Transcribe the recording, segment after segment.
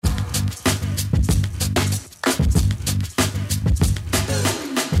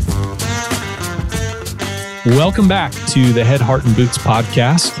Welcome back to the Head, Heart, and Boots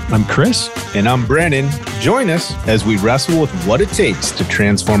podcast. I'm Chris. And I'm Brandon. Join us as we wrestle with what it takes to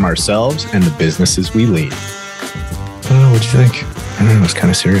transform ourselves and the businesses we lead. What'd you think? I don't know, it was kind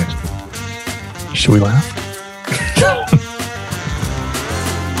of serious. Should we laugh?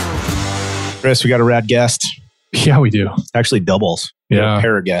 Chris, we got a rad guest. Yeah, we do. Actually, doubles. Yeah. A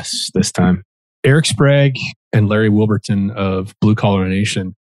pair of guests this time. Eric Sprague and Larry Wilburton of Blue Collar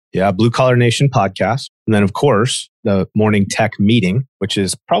Nation. Yeah, Blue Collar Nation podcast. And then, of course, the Morning Tech Meeting, which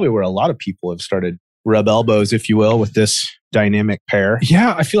is probably where a lot of people have started rub elbows, if you will, with this dynamic pair.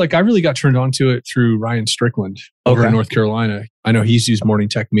 Yeah, I feel like I really got turned on to it through Ryan Strickland over in North Carolina. I know he's used Morning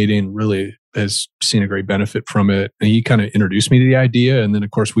Tech Meeting, really has seen a great benefit from it. And he kind of introduced me to the idea. And then,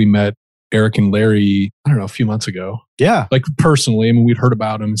 of course, we met Eric and Larry, I don't know, a few months ago. Yeah. Like personally, I mean, we'd heard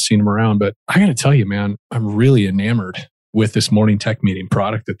about them and seen them around. But I got to tell you, man, I'm really enamored with this Morning Tech Meeting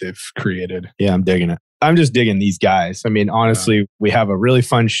product that they've created. Yeah, I'm digging it. I'm just digging these guys. I mean, honestly, we have a really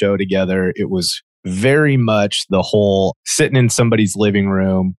fun show together. It was very much the whole sitting in somebody's living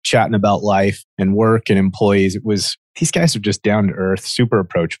room, chatting about life and work and employees. These guys are just down to earth, super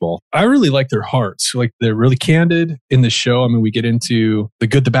approachable. I really like their hearts. Like they're really candid in the show. I mean, we get into the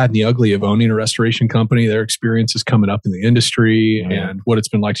good, the bad, and the ugly of owning a restoration company, their experiences coming up in the industry and what it's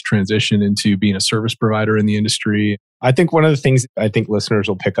been like to transition into being a service provider in the industry. I think one of the things I think listeners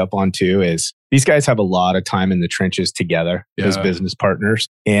will pick up on too is these guys have a lot of time in the trenches together as business partners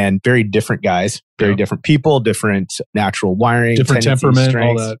and very different guys, very different people, different natural wiring, different temperament,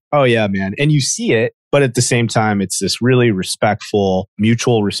 strengths. All that. Oh yeah, man. And you see it, but at the same time, it's this really respectful,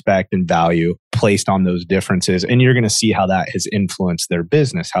 mutual respect and value placed on those differences. And you're going to see how that has influenced their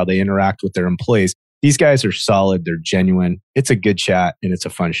business, how they interact with their employees. These guys are solid. They're genuine. It's a good chat and it's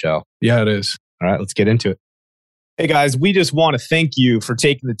a fun show. Yeah, it is. All right, let's get into it. Hey guys, we just want to thank you for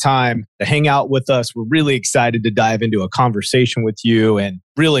taking the time to hang out with us. We're really excited to dive into a conversation with you and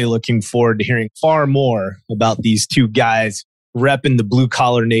really looking forward to hearing far more about these two guys repping the Blue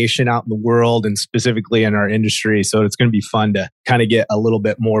Collar Nation out in the world and specifically in our industry. So it's going to be fun to kind of get a little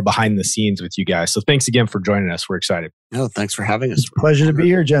bit more behind the scenes with you guys. So thanks again for joining us. We're excited. No, thanks for having us. It's a pleasure to be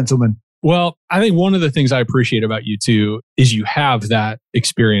here, gentlemen. Well, I think one of the things I appreciate about you two is you have that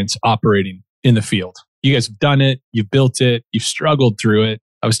experience operating in the field. You guys have done it. You've built it. You've struggled through it.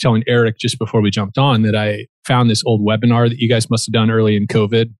 I was telling Eric just before we jumped on that I found this old webinar that you guys must have done early in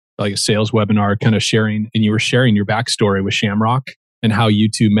COVID, like a sales webinar kind of sharing, and you were sharing your backstory with Shamrock and how you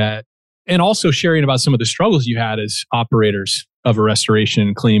two met, and also sharing about some of the struggles you had as operators of a restoration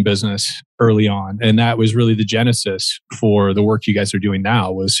and cleaning business early on. And that was really the genesis for the work you guys are doing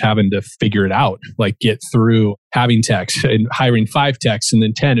now, was having to figure it out, like get through having techs and hiring 5 techs and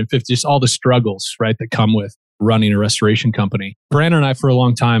then 10 and 50, just all the struggles, right, that come with running a restoration company. Brandon and I, for a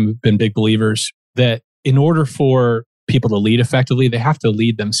long time, have been big believers that in order for people to lead effectively, they have to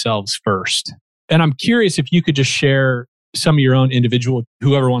lead themselves first. And I'm curious if you could just share some of your own individual,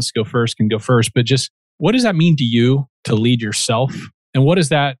 whoever wants to go first can go first, but just what does that mean to you to lead yourself? And what does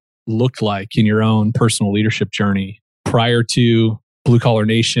that look like in your own personal leadership journey prior to Blue Collar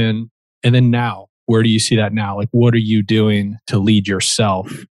Nation? And then now, where do you see that now? Like, what are you doing to lead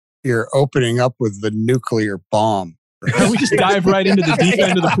yourself? You're opening up with the nuclear bomb. We just dive right into the deep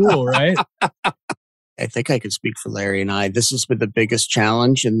end of the pool, right? I think I could speak for Larry and I. This has been the biggest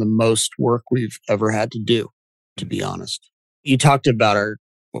challenge and the most work we've ever had to do, to be honest. You talked about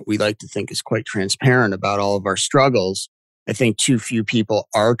what we like to think is quite transparent about all of our struggles. I think too few people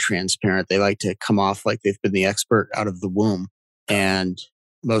are transparent. They like to come off like they've been the expert out of the womb. And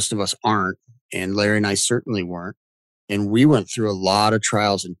most of us aren't. And Larry and I certainly weren't. And we went through a lot of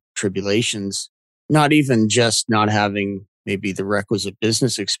trials and tribulations, not even just not having maybe the requisite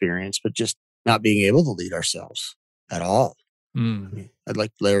business experience, but just not being able to lead ourselves at all. I mean, I'd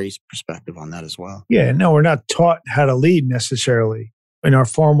like Larry's perspective on that as well. Yeah, no, we're not taught how to lead necessarily in our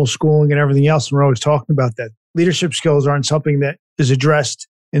formal schooling and everything else. And we're always talking about that. Leadership skills aren't something that is addressed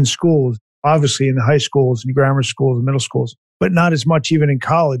in schools, obviously in the high schools and grammar schools and middle schools, but not as much even in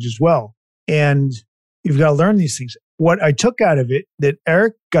college as well. And you've got to learn these things. What I took out of it, that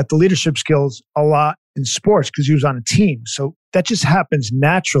Eric got the leadership skills a lot in sports because he was on a team. So that just happens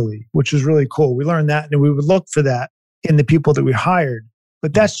naturally, which was really cool. We learned that, and we would look for that in the people that we hired.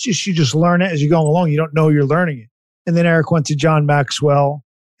 But that's just, you just learn it as you're going along. You don't know you're learning it. And then Eric went to John Maxwell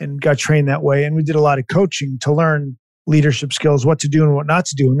and got trained that way. And we did a lot of coaching to learn leadership skills, what to do and what not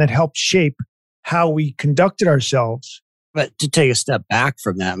to do. And that helped shape how we conducted ourselves. But to take a step back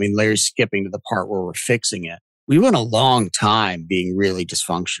from that, I mean, Larry's skipping to the part where we're fixing it. We went a long time being really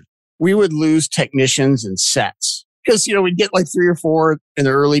dysfunctional. We would lose technicians and sets because, we'd get like 3 or 4 in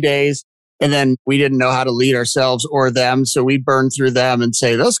the early days. And then we didn't know how to lead ourselves or them. So we'd burn through them and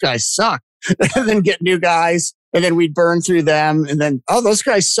say, those guys suck. And then get new guys. And then we'd burn through them. And then, oh, those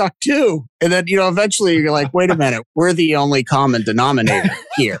guys suck too. And then, eventually you're like, wait a minute, we're the only common denominator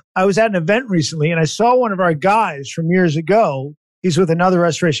here. I was at an event recently and I saw one of our guys from years ago. He's with another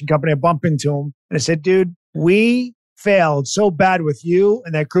restoration company. I bumped into him and I said, dude, we failed so bad with you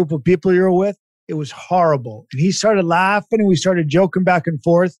and that group of people you were with. It was horrible. And he started laughing and we started joking back and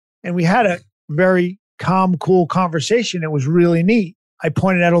forth. And we had a very calm, cool conversation. It was really neat. I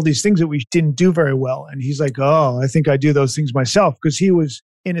pointed out all these things that we didn't do very well. And he's like, oh, I think I do those things myself. Because he was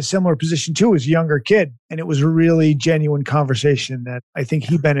in a similar position too as a younger kid. And it was a really genuine conversation that I think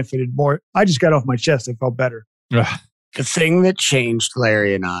he benefited more. I just got off my chest. I felt better. The thing that changed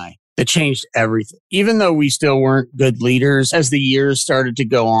Larry and I, that changed everything, even though we still weren't good leaders, as the years started to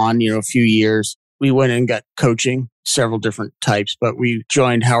go on, a few years, we went and got coaching, several different types, but we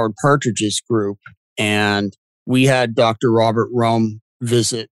joined Howard Partridge's group and we had Dr. Robert Rome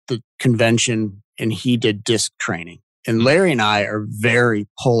visit the convention and he did DISC training. And Larry and I are very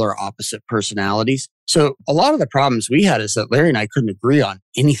polar opposite personalities. So a lot of the problems we had is that Larry and I couldn't agree on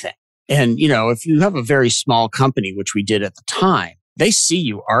anything. And, if you have a very small company, which we did at the time, they see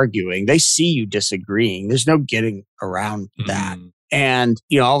you arguing, they see you disagreeing. There's no getting around that. And,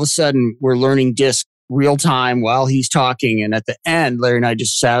 all of a sudden we're learning DISC real time while he's talking. And at the end, Larry and I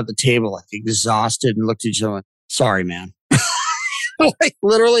just sat at the table, like exhausted and looked at each other and, sorry, man. Like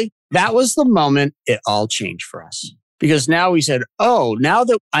literally, that was the moment it all changed for us. Because now we said, oh, now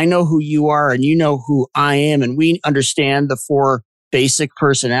that I know who you are and you know who I am and we understand the 4 basic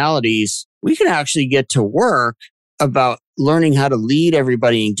personalities, we can actually get to work about learning how to lead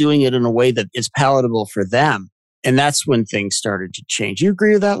everybody and doing it in a way that is palatable for them. And that's when things started to change. You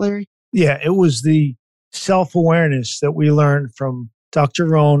agree with that, Larry? Yeah, it was the self-awareness that we learned from Dr.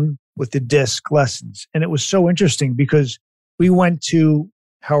 Rohn with the DISC lessons. And it was so interesting because we went to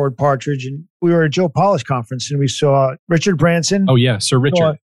Howard Partridge and we were at Joe Polish conference and we saw Richard Branson. Oh, yeah, Sir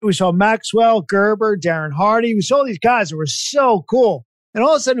Richard. We saw Maxwell, Gerber, Darren Hardy. We saw these guys that were so cool. And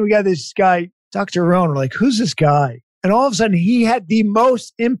all of a sudden we got this guy, Dr. Rohn. We're like, who's this guy? And all of a sudden he had the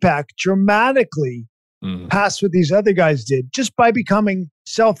most impact dramatically past what these other guys did just by becoming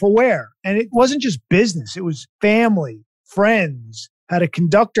self-aware. And it wasn't just business. It was family, friends, how to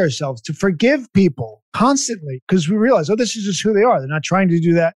conduct ourselves, to forgive people constantly because we realized, oh, this is just who they are. They're not trying to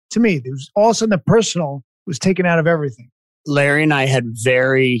do that to me. It was all of a sudden the personal was taken out of everything. Larry and I had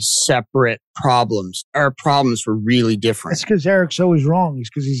very separate problems. Our problems were really different. That's because Eric's always wrong. It's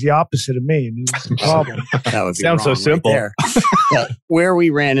because he's the opposite of me and he's the problem. That would be sounds so simple. Right there. But where we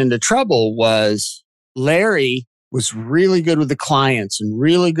ran into trouble was Larry was really good with the clients and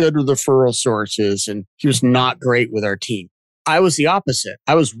really good with referral sources, and he was not great with our team. I was the opposite.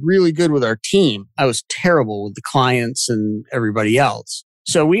 I was really good with our team. I was terrible with the clients and everybody else.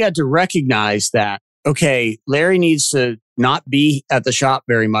 So we had to recognize that, okay, Larry needs to not be at the shop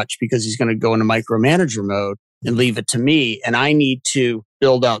very much because he's going to go into micromanager mode and leave it to me. And I need to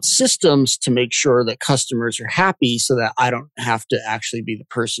build out systems to make sure that customers are happy so that I don't have to actually be the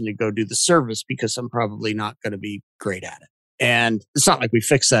person to go do the service because I'm probably not going to be great at it. And it's not like we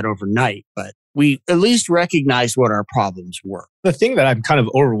fixed that overnight, but we at least recognized what our problems were. The thing that I'm kind of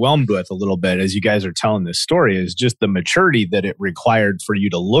overwhelmed with a little bit as you guys are telling this story is just the maturity that it required for you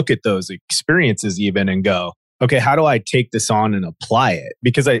to look at those experiences even and go, okay, how do I take this on and apply it?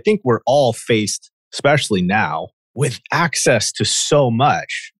 Because I think we're all faced, especially now, with access to so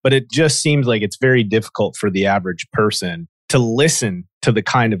much, but it just seems like it's very difficult for the average person to listen to the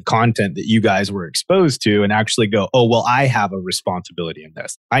kind of content that you guys were exposed to and actually go, oh, well, I have a responsibility in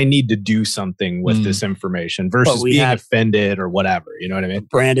this. I need to do something with this information versus being offended or whatever. You know what I mean?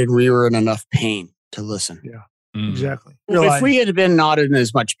 Brandon, we were in enough pain to listen. Yeah, exactly. If we had been not in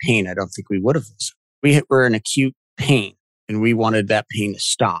as much pain, I don't think we would have listened. We were in acute pain and we wanted that pain to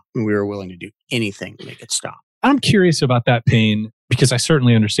stop and we were willing to do anything to make it stop. I'm curious about that pain because I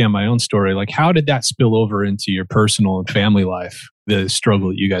certainly understand my own story. Like, how did that spill over into your personal and family life, the struggle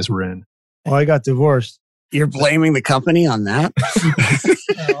that you guys were in? Well, I got divorced. You're blaming the company on that?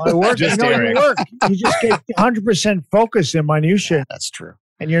 I work. You work. You just get 100% focus in minutia. That's true.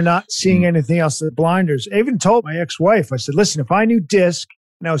 And you're not seeing anything else with blinders. I even told my ex-wife, I said, listen, if I knew DISC,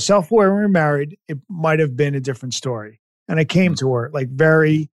 now self-aware when we were married, it might have been a different story. And I came to her like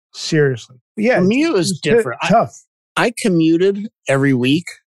very seriously. Yeah, for me, it was different. Tough. I commuted every week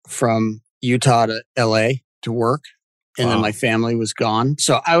from Utah to LA to work. And then my family was gone.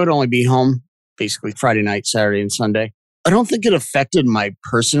 So I would only be home basically Friday night, Saturday, and Sunday. I don't think it affected my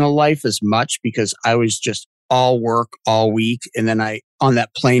personal life as much because I was just all work all week. And then I on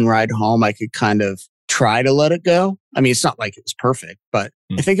that plane ride home, I could kind of try to let it go. I mean, it's not like it was perfect, but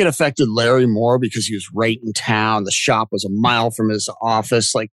I think it affected Larry more because he was right in town. The shop was a mile from his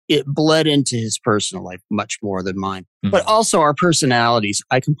office. Like it bled into his personal life much more than mine. But also our personalities,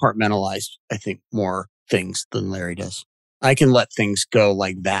 I compartmentalized, I think, more things than Larry does. I can let things go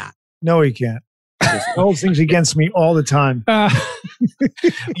like that. No, he can't. He holds things against me all the time.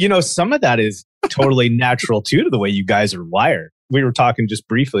 Some of that is totally natural too to the way you guys are wired. We were talking just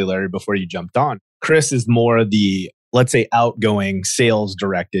briefly, Larry, before you jumped on. Chris is more the, let's say, outgoing,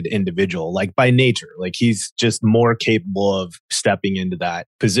 sales-directed individual, like by nature. Like he's just more capable of stepping into that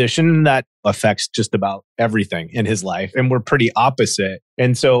position that affects just about everything in his life. And we're pretty opposite.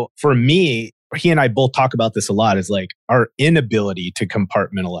 And so for me, he and I both talk about this a lot, is like our inability to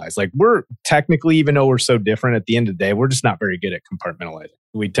compartmentalize. Like we're technically, even though we're so different, at the end of the day, we're just not very good at compartmentalizing.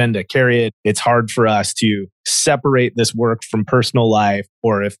 We tend to carry it. It's hard for us to separate this work from personal life,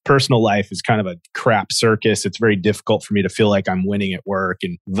 or if personal life is kind of a crap circus, it's very difficult for me to feel like I'm winning at work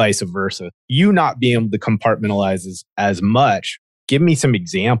and vice versa. You not being able to compartmentalize as much, give me some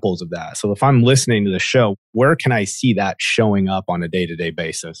examples of that. So if I'm listening to the show, where can I see that showing up on a day-to-day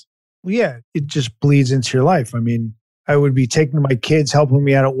basis? Well, yeah, it just bleeds into your life. I mean, I would be taking my kids, helping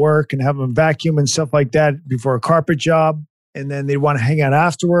me out at work and having them vacuum and stuff like that before a carpet job. And then they'd want to hang out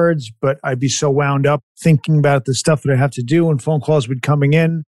afterwards, but I'd be so wound up thinking about the stuff that I have to do, and phone calls would be coming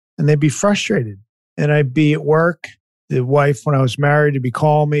in and they'd be frustrated. And I'd be at work. The wife, when I was married, would be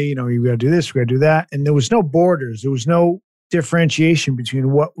calling me, you got to do this, we got to do that. And there was no borders. There was no differentiation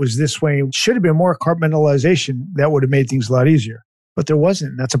between what was this way. It should have been more compartmentalization. That would have made things a lot easier. But there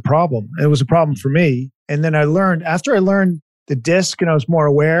wasn't. That's a problem. It was a problem for me. And then after I learned the DISC and I was more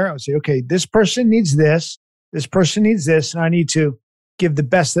aware, I would say, okay, this person needs this. This person needs this. And I need to give the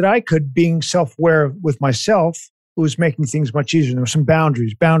best that I could, being self-aware with myself, who was making things much easier. There were some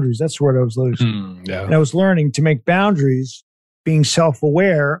boundaries. Boundaries, that's the word I was losing. Yeah. And I was learning to make boundaries. Being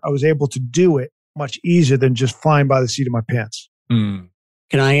self-aware, I was able to do it much easier than just flying by the seat of my pants. Can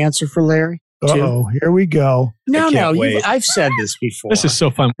I answer for Larry? Uh-oh, here we go. No, I've said this before. This is so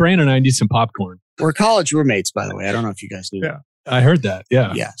fun. Brandon and I need some popcorn. We're college roommates, by the way. I don't know if you guys knew that. I heard that.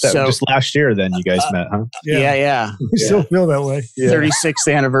 Yeah. Yeah. So just last year then you guys met, huh? Yeah. We still feel that way.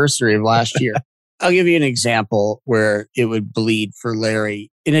 36th anniversary of last year. I'll give you an example where it would bleed for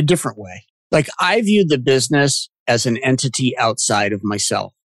Larry in a different way. Like I viewed the business as an entity outside of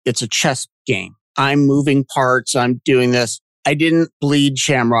myself. It's a chess game. I'm moving parts. I'm doing this. I didn't bleed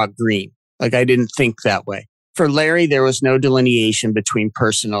Shamrock Green. Like I didn't think that way. For Larry, there was no delineation between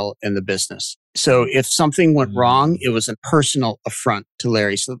personal and the business. So if something went wrong, it was a personal affront to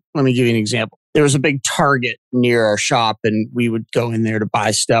Larry. So let me give you an example. There was a big Target near our shop and we would go in there to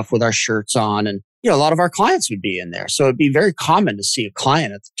buy stuff with our shirts on. And, a lot of our clients would be in there. So it'd be very common to see a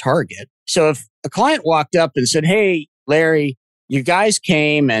client at the Target. So if a client walked up and said, "Hey, Larry, you guys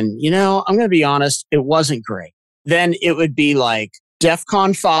came and, I'm going to be honest, it wasn't great." Then it would be like,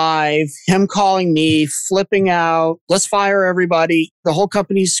 DEFCON 5, him calling me, flipping out, let's fire everybody. The whole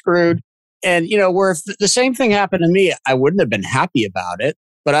company's screwed. And, where if the same thing happened to me, I wouldn't have been happy about it,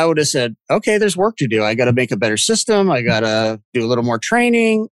 but I would have said, okay, there's work to do. I got to make a better system. I got to do a little more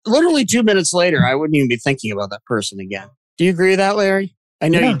training. Literally 2 minutes later, I wouldn't even be thinking about that person again. Do you agree with that, Larry? I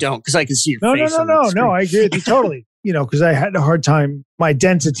know you don't because I can see your face. No, I agree with you totally. Because I had a hard time. My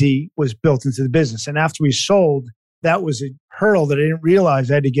identity was built into the business. And after we sold, that was a hurdle that I didn't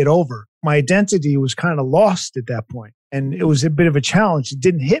realize I had to get over. My identity was kind of lost at that point. And it was a bit of a challenge. It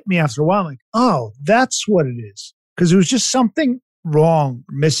didn't hit me after a while. I'm like, oh, that's what it is. Because it was just something wrong,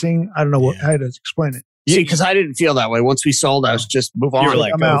 missing. I don't know how to explain it. See, because I didn't feel that way. Once we sold, I was just move on. You were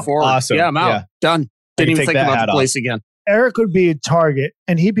like, go forward. Awesome. Yeah, I'm out. Yeah. Done. Didn't even think about the place again. Eric would be at Target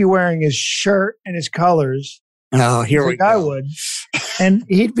and he'd be wearing his shirt and his colors. Oh, here we go. I would. And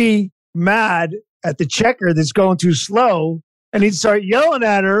he'd be mad at the checker that's going too slow. And he'd start yelling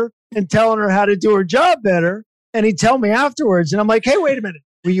at her and telling her how to do her job better. And he'd tell me afterwards. And I'm like, hey, wait a minute.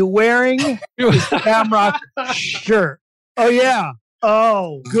 Were you wearing this Shamrock shirt? Oh, yeah.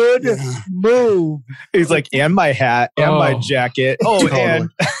 Oh, good move. He's like, and my hat and my jacket. Oh, totally. And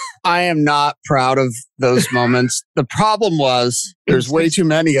I am not proud of those moments. The problem was there's way too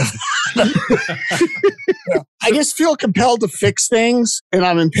many of them. I just feel compelled to fix things and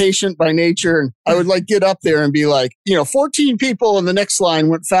I'm impatient by nature. And I would get up there and be like, 14 people in the next line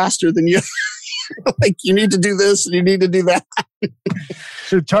went faster than you. Like you need to do this and you need to do that.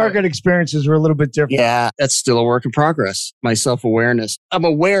 So Target experiences were a little bit different. Yeah, that's still a work in progress. My self-awareness. I'm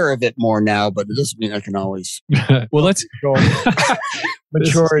aware of it more now, but it doesn't mean I can always. Well, let's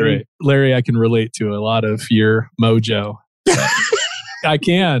maturity. Larry, I can relate to a lot of your mojo. I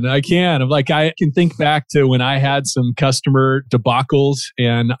can. I'm like, I can think back to when I had some customer debacles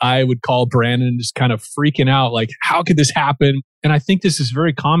and I would call Brandon just kind of freaking out, like, how could this happen? And I think this is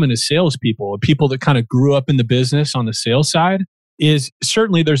very common to salespeople, people that kind of grew up in the business on the sales side, is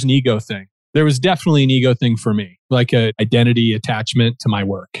certainly there's an ego thing. There was definitely an ego thing for me, like an identity attachment to my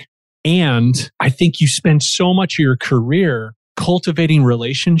work. And I think you spend so much of your career cultivating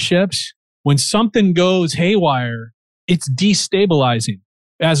relationships. When something goes haywire, it's destabilizing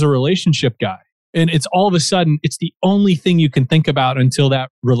as a relationship guy. And it's all of a sudden, it's the only thing you can think about until that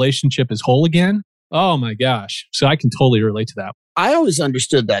relationship is whole again. Oh my gosh. So I can totally relate to that. I always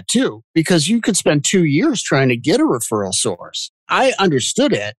understood that too, because you could spend 2 years trying to get a referral source. I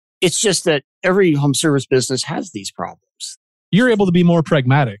understood it. It's just that every home service business has these problems. You're able to be more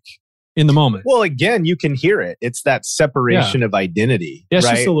pragmatic in the moment. Well, again, you can hear it. It's that separation of identity. Yeah, it's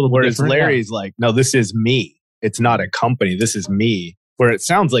right? just a little bit Whereas different. Larry's like, no, this is me. It's not a company. This is me. Where it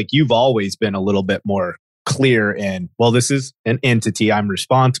sounds like you've always been a little bit more clear in, well, this is an entity. I'm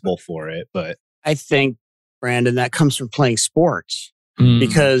responsible for it. But I think, Brandon, that comes from playing sports. Mm.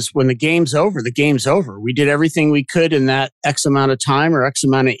 Because when the game's over, the game's over. We did everything we could in that X amount of time or X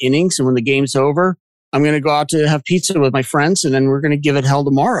amount of innings. And when the game's over, I'm going to go out to have pizza with my friends and then we're going to give it hell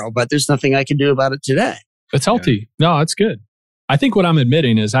tomorrow. But there's nothing I can do about it today. That's healthy. No, that's good. I think what I'm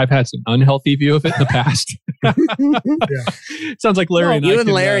admitting is I've had some unhealthy view of it in the past. Sounds like Larry and I you and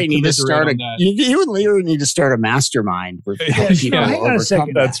can, Larry need to start on that. you and Larry need to start a mastermind with Yeah, people hang on a overcome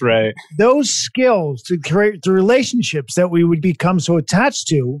second. that. that's right. Those skills to create the relationships that we would become so attached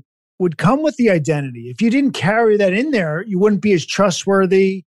to would come with the identity. If you didn't carry that in there, you wouldn't be as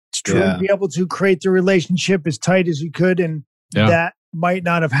trustworthy. You wouldn't be able to create the relationship as tight as you could. And that might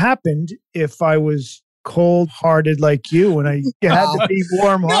not have happened if I was cold-hearted like you and I had to be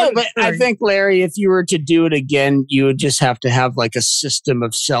warm-hearted. No, but I think, Larry, if you were to do it again, you would just have to have like a system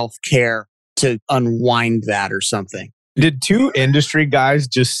of self-care to unwind that or something. Did two industry guys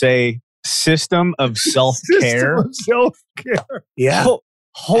just say system of self-care? System of self-care. Yeah.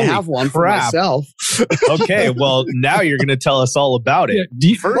 Holy I have one crap. for myself. Okay, well, now you're going to tell us all about it.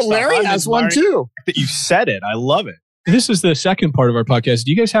 First Well, Larry off, I'm has one admiring too. that you said it. I love it. This is the second part of our podcast.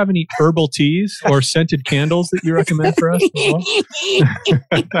 Do you guys have any herbal teas or scented candles that you recommend for us?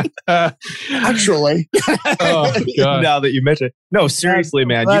 Actually. Oh, God. Now that you mention it. No, seriously,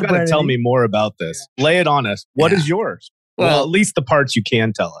 man, you got to tell me more about this. Lay it on us. What is yours? Well, at least the parts you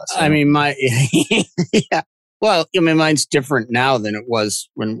can tell us. I mean, yeah. Well, I mean, mine's different now than it was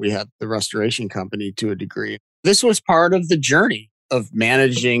when we had the restoration company to a degree. This was part of the journey of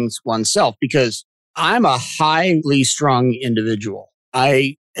managing oneself because I'm a highly strung individual.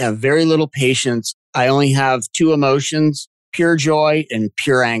 I have very little patience. I only have two emotions, pure joy and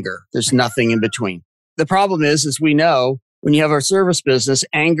pure anger. There's nothing in between. The problem is, as we know, when you have our service business,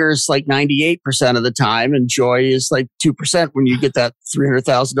 anger is like 98% of the time and joy is like 2% when you get that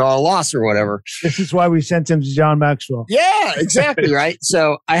 $300,000 loss or whatever. This is why we sent him to John Maxwell. Yeah, exactly. Right.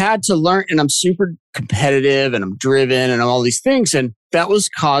 So I had to learn, and I'm super competitive and I'm driven and all these things. And that was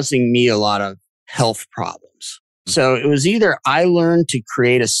causing me a lot of health problems. So it was either I learned to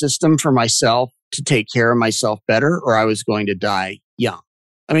create a system for myself to take care of myself better, or I was going to die young.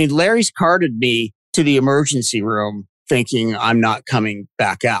 I mean, Larry's carted me to the emergency room thinking I'm not coming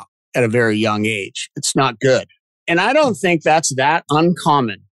back out at a very young age. It's not good. And I don't think that's that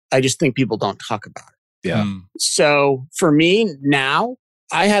uncommon. I just think people don't talk about it. Yeah. So for me now,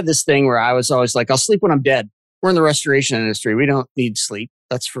 I had this thing where I was always like, I'll sleep when I'm dead. We're in the restoration industry. We don't need sleep.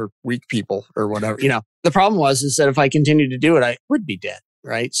 That's for weak people or whatever. You know, the problem is that if I continued to do it, I would be dead.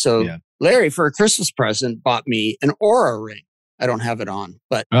 Right. So Larry, for a Christmas present, bought me an Oura ring. I don't have it on,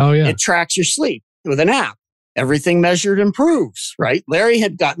 but it tracks your sleep with an app. Everything measured improves, right? Larry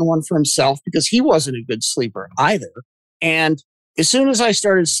had gotten one for himself because he wasn't a good sleeper either. And as soon as I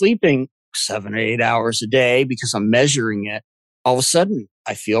started sleeping 7 or 8 hours a day because I'm measuring it, all of a sudden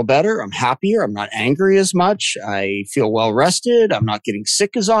I feel better. I'm happier. I'm not angry as much. I feel well rested. I'm not getting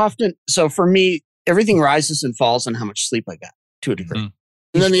sick as often. So for me, everything rises and falls on how much sleep I got to a degree. Mm-hmm.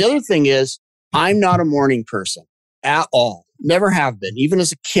 And then the other thing is I'm not a morning person at all. Never have been. Even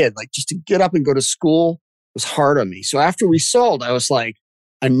as a kid, like just to get up and go to school was hard on me. So after we sold, I was like,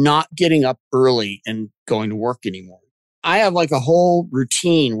 I'm not getting up early and going to work anymore. I have like a whole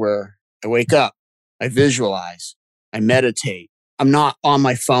routine where I wake up, I visualize, I meditate. I'm not on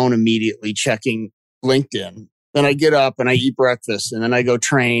my phone immediately checking LinkedIn. Then I get up and I eat breakfast and then I go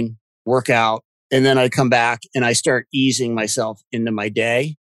train, work out. And then I come back and I start easing myself into my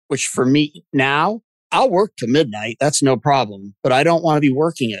day, which for me now, I'll work to midnight. That's no problem. But I don't want to be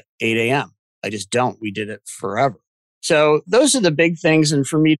working at 8 a.m. I just don't. We did it forever. So those are the big things. And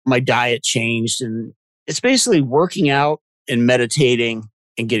for me, my diet changed, and it's basically working out and meditating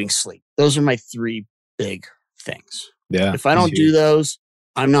and getting sleep. Those are my 3 big things. Yeah. If I don't do those,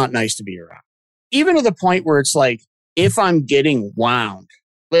 I'm not nice to be around. Even to the point where it's like, if I'm getting wound,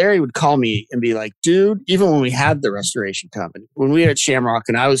 Larry would call me and be like, dude, even when we had the restoration company, when we had Shamrock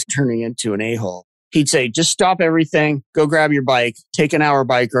and I was turning into an a-hole, he'd say, just stop everything, go grab your bike, take an hour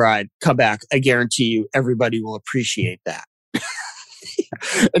bike ride, come back. I guarantee you everybody will appreciate that.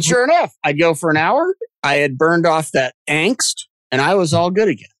 And sure enough, I'd go for an hour. I had burned off that angst and I was all good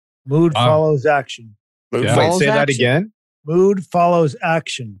again. Mood follows action. Mood Wait, follows say that action. again? Mood follows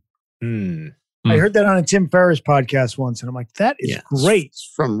action. I heard that on a Tim Ferriss podcast once, and I'm like, that is great.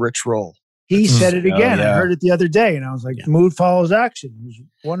 It's from Rich Roll. He said it again. yeah. I heard it the other day, and I was like, mood follows action. It was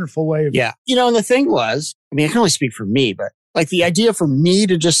a wonderful way of... Yeah. You know, and the thing was, I mean, I can only speak for me, but like the idea for me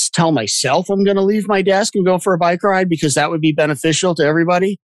to just tell myself I'm going to leave my desk and go for a bike ride because that would be beneficial to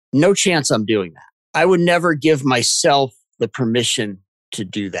everybody, no chance I'm doing that. I would never give myself the permission to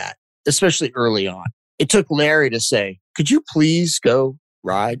do that, especially early on. It took Larry to say, could you please go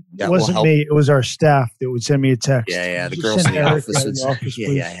ride? That It wasn't will help. me. It was our staff that would send me a text. Yeah. The Just girls send in the Eric office in would the say, office,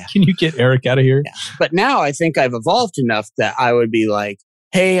 please. yeah. Can you get Eric out of here? Yeah. But now I think I've evolved enough that I would be like,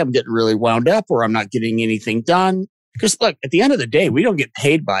 hey, I'm getting really wound up or I'm not getting anything done. Because look, at the end of the day, we don't get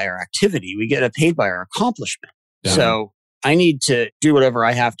paid by our activity. We get paid by our accomplishment. Yeah. So I need to do whatever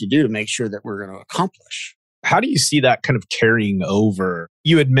I have to do to make sure that we're going to accomplish. How do you see that kind of carrying over?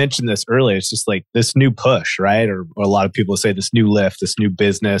 You had mentioned this earlier. It's just like this new push, right? Or a lot of people say this new lift, this new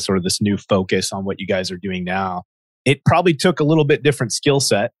business, or this new focus on what you guys are doing now. It probably took a little bit different skill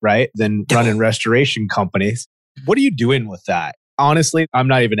set, right? Than running restoration companies. What are you doing with that? Honestly, I'm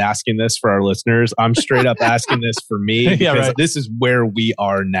not even asking this for our listeners. I'm straight up asking this for me because this is where we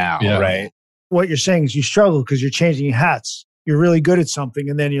are now, right? What you're saying is you struggle because you're changing hats. You're really good at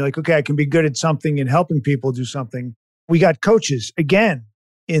something. And then you're like, okay, I can be good at something and helping people do something. We got coaches, again,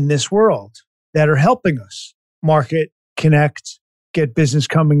 in this world that are helping us market, connect, get business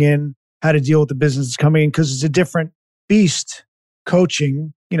coming in, how to deal with the business that's coming in, because it's a different beast.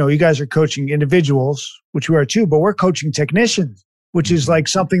 Coaching, you know, you guys are coaching individuals, which we are too, but we're coaching technicians, which is like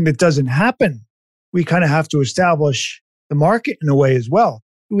something that doesn't happen. We kind of have to establish the market in a way as well.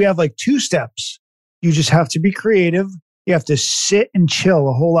 We have like 2 steps. You just have to be creative. You have to sit and chill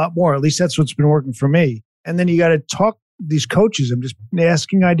a whole lot more. At least that's what's been working for me. And then you got to talk to these coaches. I'm just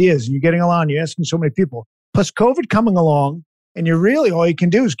asking ideas and you're getting along. You're asking so many people. Plus COVID coming along and you're really, all you can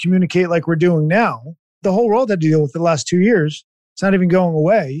do is communicate like we're doing now. The whole world had to deal with the last 2 years. It's not even going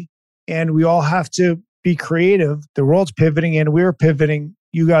away. And we all have to be creative. The world's pivoting and we're pivoting,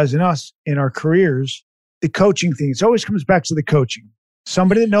 you guys and us, in our careers. The coaching thing, it always comes back to the coaching.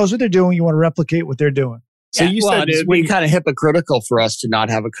 Somebody that knows what they're doing, you want to replicate what they're doing. So you said it would be kind of hypocritical for us to not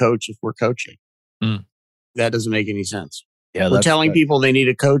have a coach if we're coaching. That doesn't make any sense. Yeah, we're telling people they need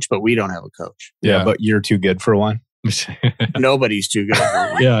a coach, but we don't have a coach. Yeah, but you're too good for one. Nobody's too good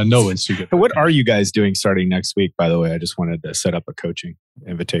for one. Yeah, no one's too good. So what are you guys doing starting next week, by the way? I just wanted to set up a coaching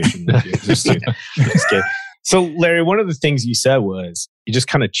invitation with you. Just kidding. So Larry, one of the things you said was you just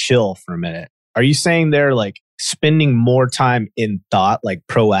kind of chill for a minute. Are you saying they're like spending more time in thought, like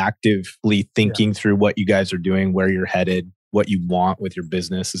proactively thinking through what you guys are doing, where you're headed, what you want with your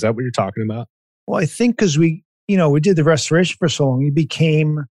business? Is that what you're talking about? Well, I think because we did the restoration for so long, you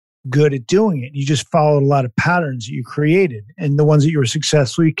became good at doing it. You just followed a lot of patterns that you created, and the ones that you were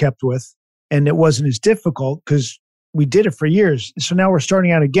successful, you kept with. And it wasn't as difficult because we did it for years. So now we're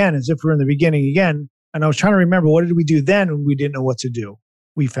starting out again as if we're in the beginning again. And I was trying to remember, what did we do then when we didn't know what to do?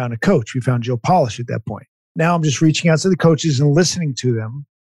 We found a coach. We found Joe Polish at that point. Now I'm just reaching out to the coaches and listening to them,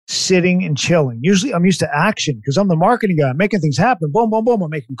 sitting and chilling. Usually I'm used to action because I'm the marketing guy. I'm making things happen. Boom, boom, boom. I'm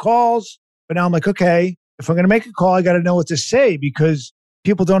making calls. But now I'm like, okay, if I'm going to make a call, I got to know what to say because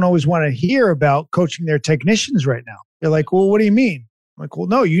people don't always want to hear about coaching their technicians right now. They're like, well, what do you mean? I'm like, well,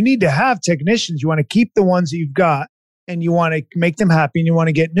 no, you need to have technicians. You want to keep the ones that you've got and you want to make them happy and you want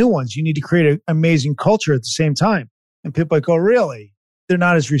to get new ones. You need to create an amazing culture at the same time. And people are like, oh, really? They're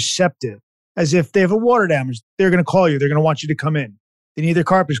not as receptive as if they have a water damage. They're going to call you. They're going to want you to come in. They need their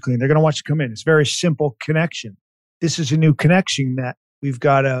carpets cleaned. They're going to want you to come in. It's a very simple connection. This is a new connection that we've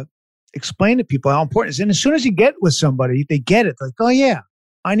got to explain to people how important it is. And as soon as you get with somebody, they get it. Like, oh yeah,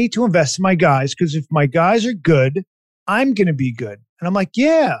 I need to invest in my guys because if my guys are good, I'm going to be good. And I'm like,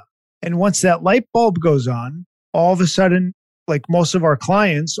 yeah. And once that light bulb goes on, all of a sudden, like most of our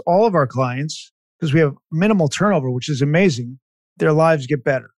clients, all of our clients, because we have minimal turnover, which is amazing, their lives get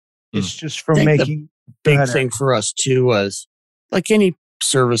better. It's just from making the big thing for us too was like any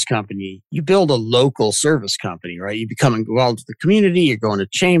service company, you build a local service company, right? You become involved with the community. You're going to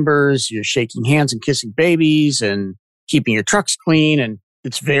chambers, you're shaking hands and kissing babies and keeping your trucks clean. And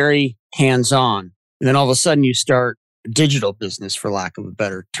it's very hands-on. And then all of a sudden you start a digital business, for lack of a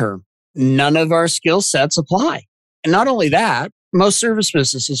better term. None of our skill sets apply. And not only that, most service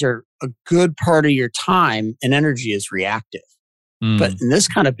businesses are a good part of your time and energy is reactive. But in this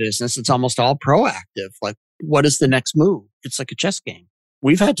kind of business, it's almost all proactive. Like, what is the next move? It's like a chess game.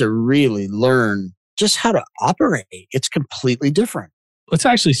 We've had to really learn just how to operate. It's completely different. Let's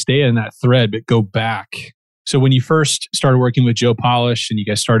actually stay in that thread, but go back. So when you first started working with Joe Polish and you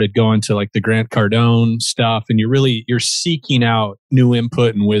guys started going to like the Grant Cardone stuff, and you're seeking out new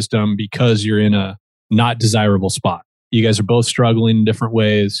input and wisdom because you're in a not desirable spot. You guys are both struggling in different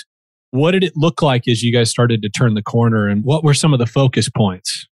ways. What did it look like as you guys started to turn the corner, and what were some of the focus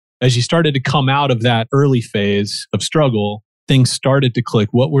points? As you started to come out of that early phase of struggle, things started to click.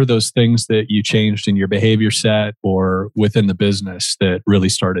 What were those things that you changed in your behavior set or within the business that really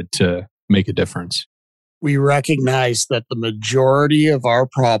started to make a difference? We recognized that the majority of our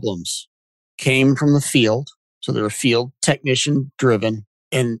problems came from the field. So they were field technician driven,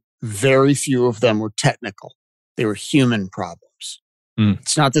 and very few of them were technical. They were human problems.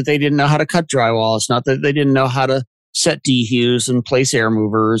 It's not that they didn't know how to cut drywall. It's not that they didn't know how to set dehues and place air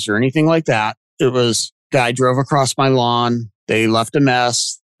movers or anything like that. It was, guy drove across my lawn. They left a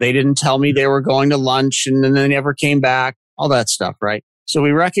mess. They didn't tell me they were going to lunch and then they never came back. All that stuff, right? So we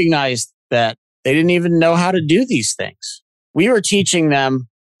recognized that they didn't even know how to do these things. We were teaching them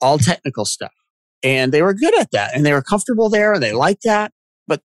all technical stuff and they were good at that and they were comfortable there and they liked that.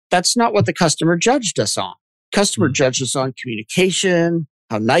 But that's not what the customer judged us on. Customer judged us on communication,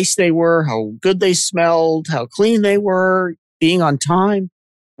 how nice they were, how good they smelled, how clean they were, being on time.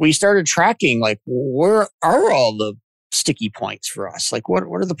 We started tracking, like, where are all the sticky points for us? Like, what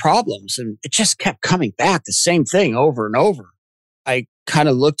are the problems? And it just kept coming back, the same thing over and over. I kind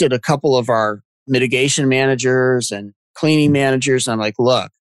of looked at a couple of our mitigation managers and cleaning managers. And I'm like,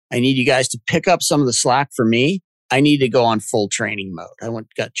 look, I need you guys to pick up some of the slack for me. I need to go on full training mode. I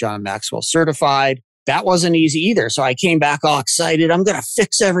got John Maxwell certified. That wasn't easy either. So I came back all excited. I'm going to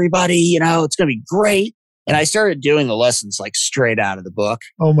fix everybody. It's going to be great. And I started doing the lessons like straight out of the book.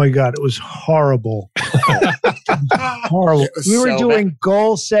 Oh my God. It was horrible. Horrible. We were doing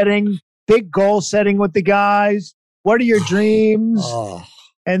goal setting, big goal setting with the guys. What are your dreams?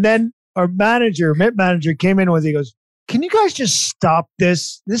 And then our mid manager came in with, he goes, can you guys just stop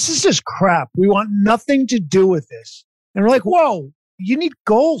this? This is just crap. We want nothing to do with this. And we're like, whoa, you need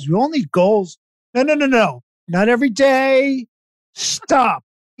goals. We all need goals. No. Not every day. Stop.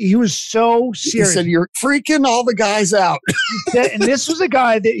 He was so serious. He said, you're freaking all the guys out. And this was a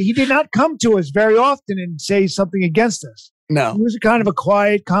guy that he did not come to us very often and say something against us. No. He was a kind of a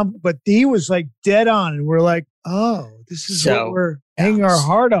quiet, but he was like dead on. And we're like, oh, this is what we're hanging our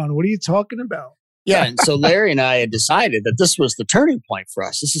heart on. What are you talking about? Yeah. And so Larry and I had decided that this was the turning point for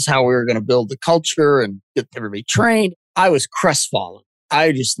us. This is how we were going to build the culture and get everybody trained. I was crestfallen.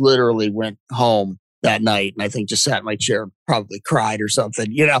 I just literally went home that night and I think just sat in my chair, probably cried or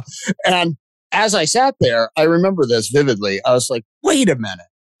something, And as I sat there, I remember this vividly. I was like, wait a minute.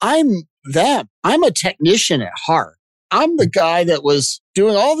 I'm them. I'm a technician at heart. I'm the guy that was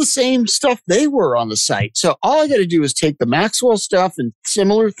doing all the same stuff they were on the site. So all I got to do is take the Maxwell stuff and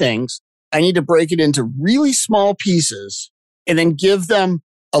similar things. I need to break it into really small pieces and then give them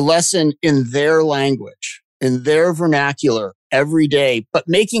a lesson in their language, in their vernacular every day, but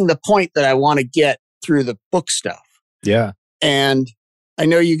making the point that I want to get through the book stuff. Yeah. And I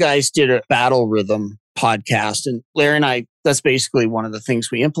know you guys did a battle rhythm podcast, and Larry and I, that's basically one of the things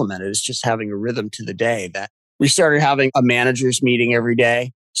we implemented is just having a rhythm to the day. That we started having a manager's meeting every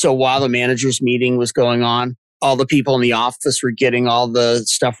day. So while the manager's meeting was going on, all the people in the office were getting all the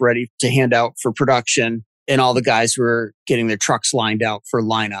stuff ready to hand out for production, and all the guys were getting their trucks lined out for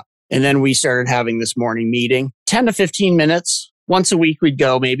lineup. And then we started having this morning meeting, 10 to 15 minutes. Once a week, we'd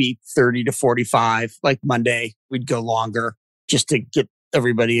go maybe 30 to 45. Like Monday, we'd go longer just to get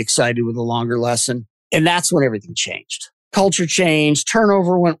everybody excited with a longer lesson. And that's when everything changed. Culture changed.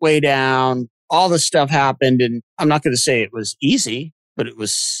 Turnover went way down. All this stuff happened. And I'm not going to say it was easy, but it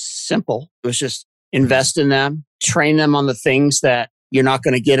was simple. It was just invest in them, train them on the things that you're not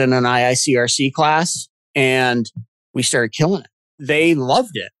going to get in an IICRC class. And we started killing it. They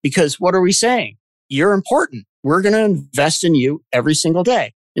loved it because what are we saying? You're important. We're going to invest in you every single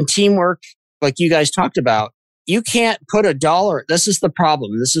day. And teamwork, like you guys talked about, you can't put a dollar. This is the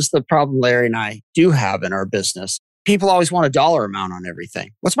problem. This is the problem Larry and I do have in our business. People always want a dollar amount on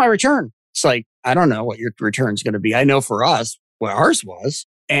everything. What's my return? It's like, I don't know what your return's going to be. I know for us, what ours was.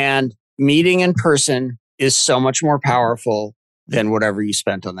 And meeting in person is so much more powerful than whatever you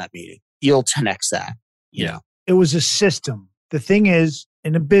spent on that meeting. You'll 10x that. You know? It was a system. The thing is,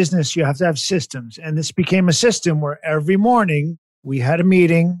 in a business, you have to have systems. And this became a system where every morning we had a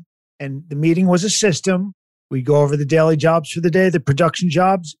meeting, and the meeting was a system. We go over the daily jobs for the day, the production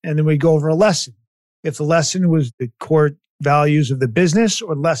jobs, and then we go over a lesson. If the lesson was the core values of the business,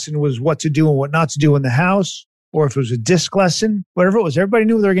 or the lesson was what to do and what not to do in the house, or if it was a disc lesson, whatever it was, everybody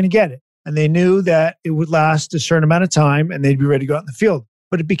knew they were going to get it. And they knew that it would last a certain amount of time and they'd be ready to go out in the field.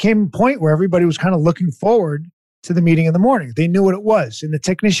 But it became a point where everybody was kind of looking forward to the meeting in the morning. They knew what it was. And the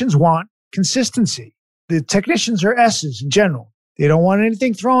technicians want consistency. The technicians are S's in general. They don't want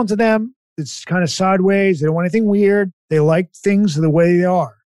anything thrown to them. It's kind of sideways. They don't want anything weird. They like things the way they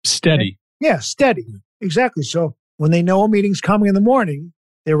are. Steady. Yeah, steady. Exactly. So when they know a meeting's coming in the morning,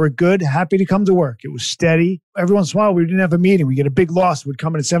 they were good, happy to come to work. It was steady. Every once in a while, we didn't have a meeting. We get a big loss. It would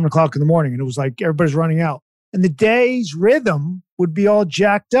come in at 7 o'clock in the morning, and it was like everybody's running out. And the day's rhythm would be all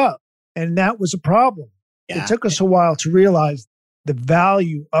jacked up. And that was a problem. Yeah. It took us a while to realize the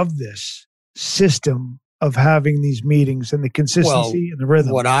value of this system of having these meetings and the consistency and the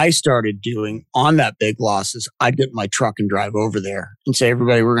rhythm. What I started doing on that big loss is I'd get in my truck and drive over there and say,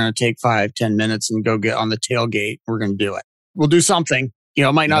 everybody, we're going to take 5-10 minutes and go get on the tailgate. We're going to do it. We'll do something. You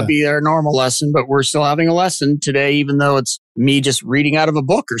know, it might not be our normal lesson, but we're still having a lesson today, even though it's me just reading out of a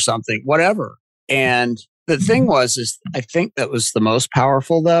book or something, whatever. And the thing is I think that was the most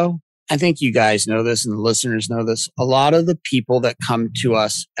powerful though. I think you guys know this and the listeners know this. A lot of the people that come to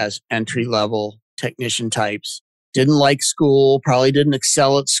us as entry-level technician types didn't like school, probably didn't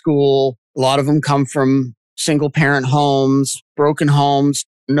excel at school. A lot of them come from single-parent homes, broken homes,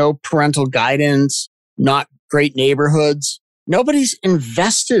 no parental guidance, not great neighborhoods. Nobody's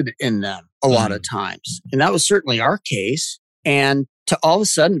invested in them a lot of times. And that was certainly our case. And to all of a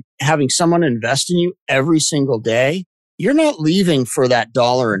sudden, having someone invest in you every single day, you're not leaving for that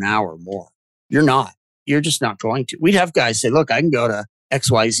 $1 an hour more. You're not. You're just not going to. We'd have guys say, look, I can go to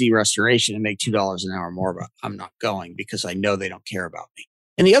XYZ Restoration and make $2 an hour more, but I'm not going because I know they don't care about me.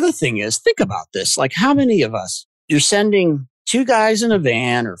 And the other thing is, think about this. Like, how many of us, you're sending 2 guys in a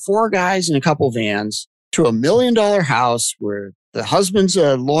van or 4 guys in a couple vans to $1 million house where the husband's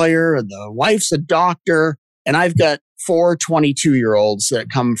a lawyer and the wife's a doctor. And I've got 4 22-year-olds that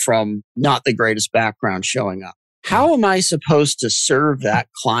come from not the greatest background showing up. How am I supposed to serve that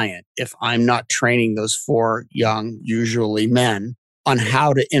client if I'm not training those 4 young, usually men, on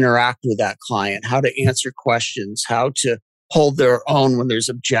how to interact with that client, how to answer questions, how to hold their own when there's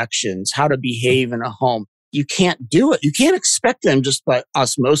objections, how to behave in a home? You can't do it. You can't expect them just by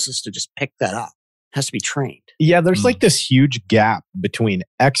osmosis to just pick that up. It has to be trained. Yeah, there's like this huge gap between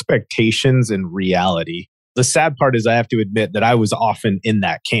expectations and reality. The sad part is I have to admit that I was often in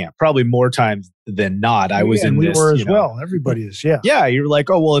that camp, probably more times than not. I was in we this. We were as well. Everybody is, yeah. Yeah, you're like,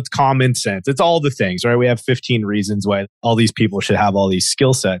 oh, well, it's common sense. It's all the things, right? We have 15 reasons why all these people should have all these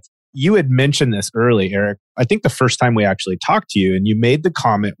skill sets. You had mentioned this early, Eric. I think the first time we actually talked to you and you made the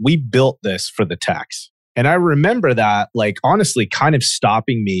comment, we built this for the techs. And I remember that, like, honestly, kind of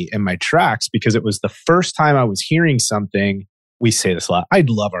stopping me in my tracks because it was the first time I was hearing something. We say this a lot. I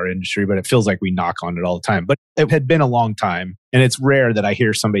love our industry, but it feels like we knock on it all the time. But it had been a long time. And it's rare that I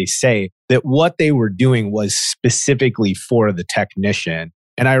hear somebody say that what they were doing was specifically for the technician.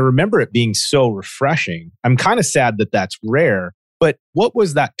 And I remember it being so refreshing. I'm kind of sad that that's rare. But what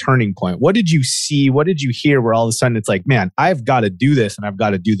was that turning point? What did you see? What did you hear where all of a sudden it's like, man, I've got to do this and I've got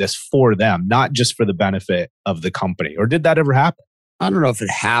to do this for them, not just for the benefit of the company? Or did that ever happen? I don't know if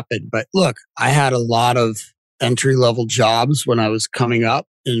it happened, but look, I had a lot of entry-level jobs when I was coming up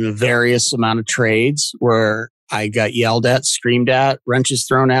in a various amount of trades where I got yelled at, screamed at, wrenches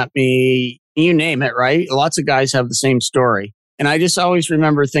thrown at me, you name it, right? Lots of guys have the same story. And I just always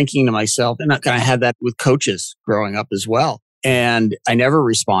remember thinking to myself, and I had that with coaches growing up as well. And I never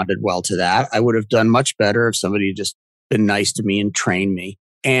responded well to that. I would have done much better if somebody had just been nice to me and trained me.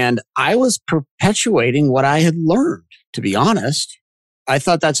 And I was perpetuating what I had learned, to be honest. I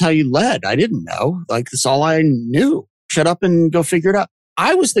thought that's how you led. I didn't know. Like, that's all I knew. Shut up and go figure it out.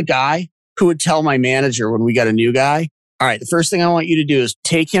 I was the guy who would tell my manager when we got a new guy, all right, the first thing I want you to do is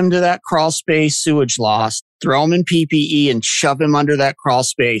take him to that crawl space sewage loss, throw him in PPE and shove him under that crawl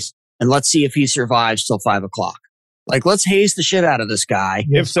space. And let's see if he survives till 5 o'clock. Like, let's haze the shit out of this guy.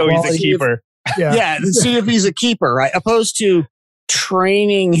 If so, he's a keeper. Yeah, see if he's a keeper, right? Opposed to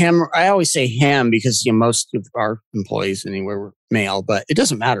training him. I always say him because most of our employees anyway were male, but it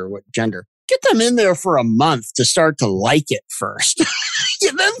doesn't matter what gender. Get them in there for a month to start to like it first.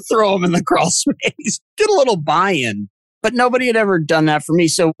 You then throw them in the crawl space. Get a little buy-in. But nobody had ever done that for me.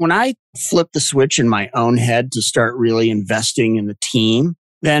 So when I flipped the switch in my own head to start really investing in the team,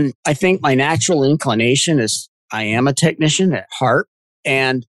 then I think my natural inclination is I am a technician at heart.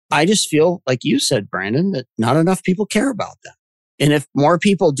 And I just feel, like you said, Brandon, that not enough people care about that. And if more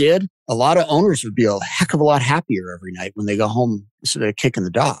people did, a lot of owners would be a heck of a lot happier every night when they go home instead of kicking the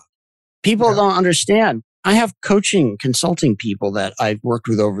dog. People don't understand. I have coaching, consulting people that I've worked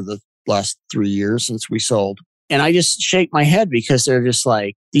with over the last 3 years since we sold. And I just shake my head because they're just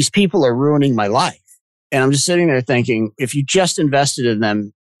like, these people are ruining my life. And I'm just sitting there thinking, if you just invested in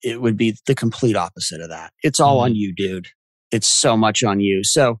them, it would be the complete opposite of that. It's all on you, dude. It's so much on you.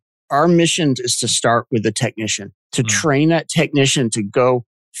 So our mission is to start with the technician, to train that technician to go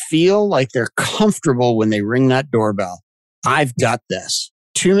feel like they're comfortable when they ring that doorbell. I've got this.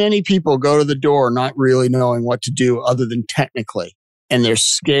 Too many people go to the door not really knowing what to do other than technically, and they're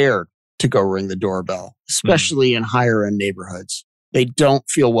scared to go ring the doorbell, especially in higher end neighborhoods. They don't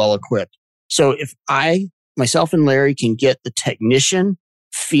feel well equipped. So if myself and Larry can get the technician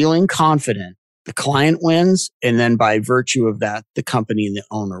feeling confident, the client wins. And then by virtue of that, the company and the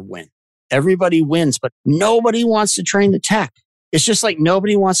owner win. Everybody wins, but nobody wants to train the tech. It's just like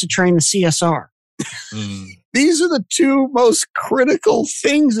nobody wants to train the CSR. These are the two most critical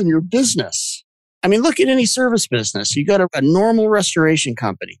things in your business. I mean, look at any service business. You got a normal restoration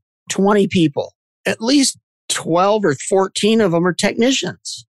company, 20 people, at least 12 or 14 of them are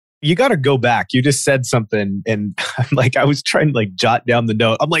technicians. You got to go back. You just said something and like I was trying to jot down the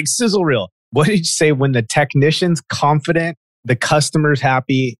note. I'm like, sizzle reel. What did you say? When the technician's confident, the customer's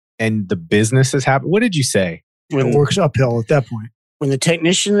happy, and the business is happy? What did you say? It works uphill at that point. When the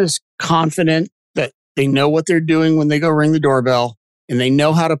technician is confident that they know what they're doing when they go ring the doorbell and they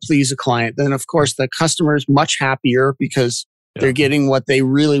know how to please a client, then of course the customer is much happier because they're getting what they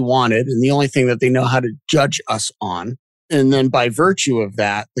really wanted and the only thing that they know how to judge us on. And then by virtue of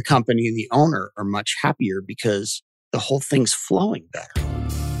that, the company and the owner are much happier because the whole thing's flowing better.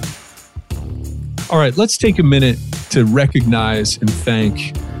 All right, let's take a minute to recognize and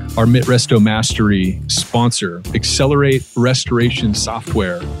thank our MitResto Mastery sponsor, Accelerate Restoration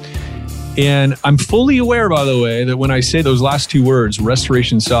Software. And I'm fully aware, by the way, that when I say those last two words,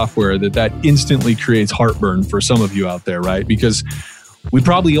 restoration software, that instantly creates heartburn for some of you out there, right? Because we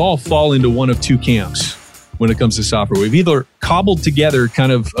probably all fall into one of two camps when it comes to software. We've either cobbled together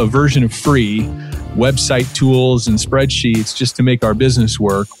kind of a version of free website tools and spreadsheets just to make our business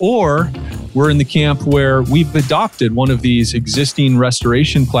work, or we're in the camp where we've adopted one of these existing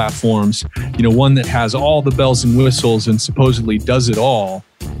restoration platforms, one that has all the bells and whistles and supposedly does it all,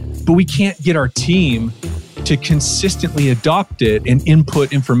 but we can't get our team to consistently adopt it and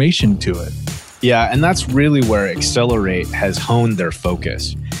input information to it. Yeah, and that's really where Accelerate has honed their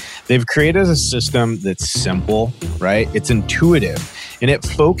focus. They've created a system that's simple, right? It's intuitive, and it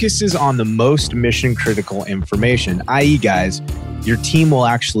focuses on the most mission-critical information, i.e., guys, your team will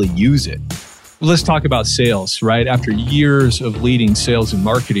actually use it. Let's talk about sales, right? After years of leading sales and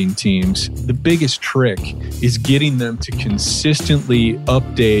marketing teams, the biggest trick is getting them to consistently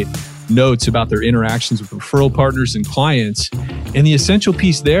update notes about their interactions with referral partners and clients. And the essential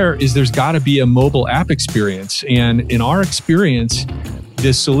piece there is there's got to be a mobile app experience. And in our experience,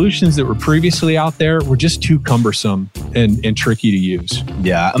 the solutions that were previously out there were just too cumbersome and tricky to use.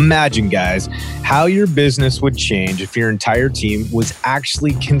 Yeah, imagine, guys, how your business would change if your entire team was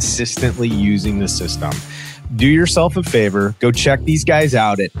actually consistently using the system. Do yourself a favor, go check these guys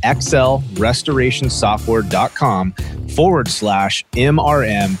out at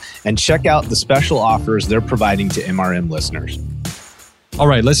excelrestorationsoftware.com/MRM and check out the special offers they're providing to MRM listeners. All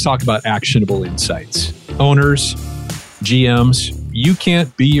right, let's talk about actionable insights. Owners, GMs, you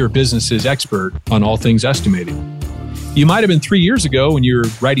can't be your business's expert on all things estimating. You might have been 3 years ago when you were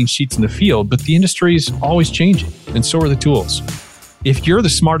writing sheets in the field, but the industry is always changing, and so are the tools. If you're the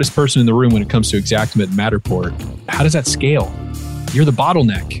smartest person in the room when it comes to Xactimate and Matterport, how does that scale? You're the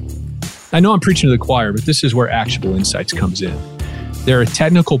bottleneck. I know I'm preaching to the choir, but this is where Actionable Insights comes in. They're a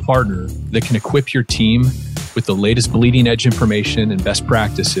technical partner that can equip your team with the latest bleeding edge information and best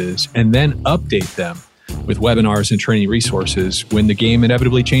practices, and then update them with webinars and training resources when the game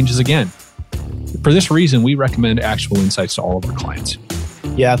inevitably changes again. For this reason, we recommend Actionable Insights to all of our clients.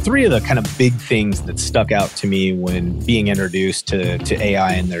 Yeah, three of the kind of big things that stuck out to me when being introduced to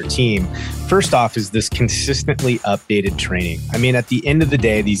AI and their team. First off is this consistently updated training. I mean, at the end of the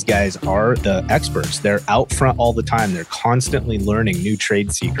day, these guys are the experts. They're out front all the time. They're constantly learning new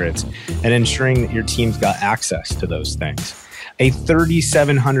trade secrets and ensuring that your team's got access to those things. A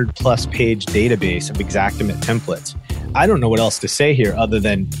 3,700 plus page database of Xactimate templates. I don't know what else to say here other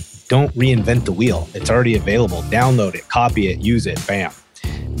than Don't reinvent the wheel. It's already available. Download it, copy it, use it, bam.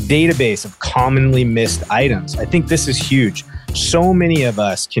 Database of commonly missed items. I think this is huge. So many of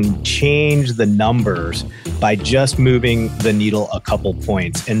us can change the numbers by just moving the needle a couple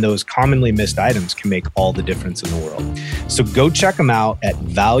points, and those commonly missed items can make all the difference in the world. So go check them out at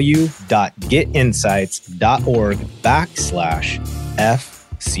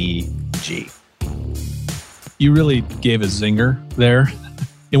value.getinsights.org/FCG. You really gave a zinger there.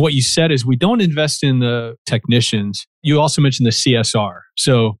 And what you said is we don't invest in the technicians. You also mentioned the CSR.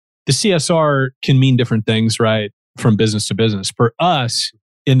 So the CSR can mean different things, right? From business to business. For us,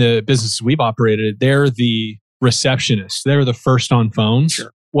 in the businesses we've operated, they're the receptionists. They're the first on phones.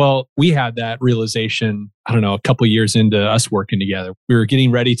 Sure. Well, we had that realization, I don't know, a couple of years into us working together. We were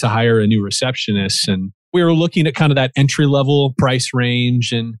getting ready to hire a new receptionist, and we were looking at kind of that entry level price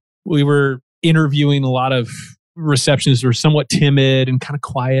range. And we were interviewing a lot of receptionists who were somewhat timid and kind of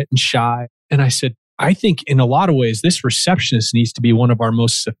quiet and shy. And I said, I think in a lot of ways, this receptionist needs to be one of our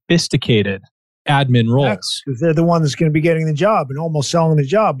most sophisticated admin roles. Because they're the one that's going to be getting the job and almost selling the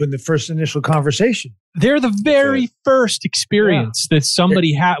job in the first initial conversation. They're the very first experience that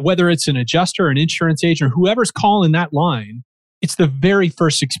somebody had, whether it's an adjuster, an insurance agent, or whoever's calling that line. It's the very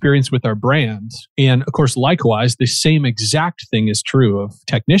first experience with our brand. And of course, likewise, the same exact thing is true of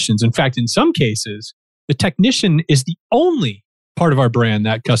technicians. In fact, in some cases, the technician is the only part of our brand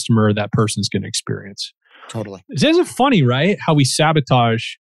that customer or that person's going to experience. Totally. Isn't it funny, right? How we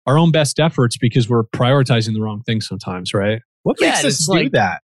sabotage our own best efforts because we're prioritizing the wrong thing sometimes, right? What makes us do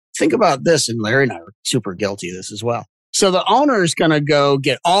that? Think about this, and Larry and I are super guilty of this as well. So the owner is going to go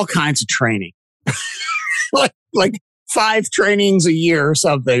get all kinds of training, like 5 trainings a year or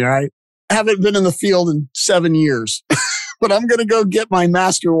something, right? I haven't been in the field in 7 years. But I'm going to go get my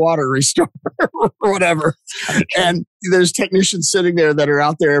master water restorer or whatever. And there's technicians sitting there that are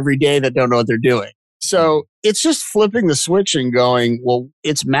out there every day that don't know what they're doing. So it's just flipping the switch and going, well,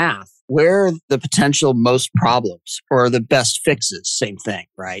 it's math. Where are the potential most problems or the best fixes? Same thing,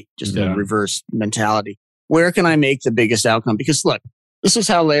 right? Just a reverse mentality. Where can I make the biggest outcome? Because look, this is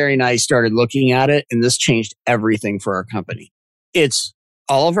how Larry and I started looking at it. And this changed everything for our company. It's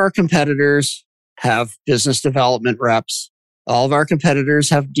all of our competitors have business development reps. All of our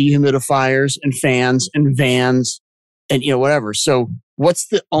competitors have dehumidifiers and fans and vans and, whatever. So what's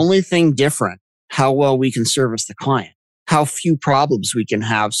the only thing different? How well we can service the client, how few problems we can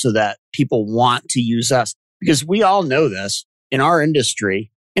have so that people want to use us. Because we all know this in our industry,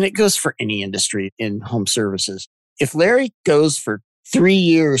 and it goes for any industry in home services. If Larry goes for 3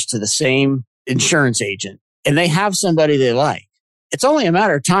 years to the same insurance agent and they have somebody they like, it's only a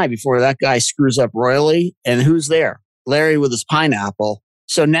matter of time before that guy screws up royally. And who's there? Larry with his pineapple.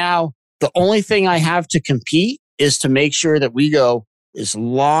 So now the only thing I have to compete is to make sure that we go as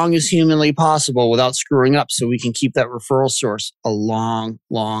long as humanly possible without screwing up so we can keep that referral source a long,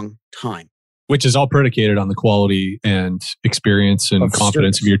 long time. Which is all predicated on the quality and experience and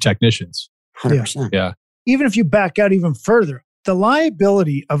confidence of your technicians. 100%. Yeah. Even if you back out even further, the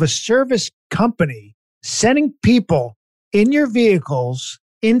liability of a service company sending people in your vehicles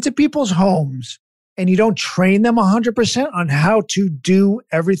into people's homes and you don't train them 100% on how to do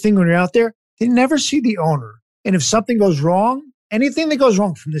everything when you're out there, they never see the owner. And if something goes wrong, anything that goes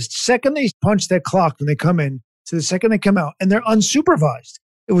wrong from the second they punch that clock when they come in to the second they come out, and they're unsupervised.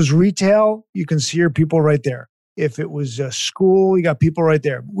 It was retail, you can see your people right there. If it was a school, you got people right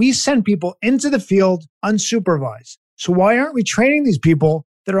there. We send people into the field unsupervised. So why aren't we training these people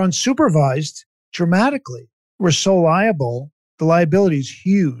that are unsupervised dramatically? We're so liable. The liability is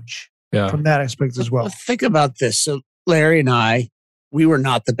huge from that aspect as well. Think about this. So Larry and I, we were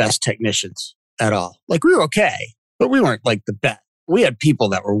not the best technicians at all. Like we were okay, but we weren't like the best. We had people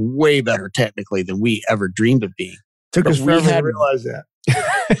that were way better technically than we ever dreamed of being. Took us forever to realize that.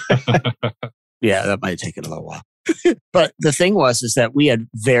 Yeah, that might have taken a little while. But the thing is that we had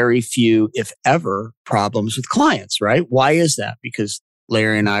very few, if ever, problems with clients, right? Why is that? Because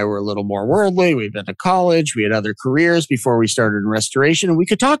Larry and I were a little more worldly. We'd been to college. We had other careers before we started in restoration, and we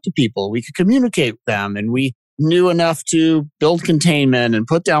could talk to people. We could communicate with them, and we knew enough to build containment and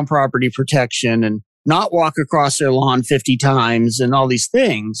put down property protection and not walk across their lawn 50 times and all these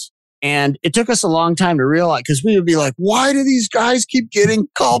things. And it took us a long time to realize, because we would be like, why do these guys keep getting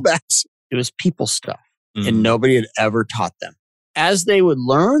callbacks? It was people stuff, and nobody had ever taught them. As they would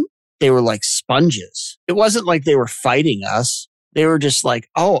learn, they were like sponges. It wasn't like they were fighting us. They were just like,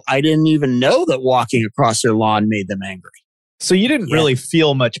 oh, I didn't even know that walking across their lawn made them angry. So you didn't really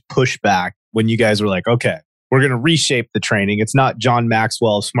feel much pushback when you guys were like, okay, we're going to reshape the training. It's not John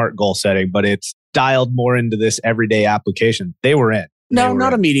Maxwell smart goal setting, but it's dialed more into this everyday application. They were in. No,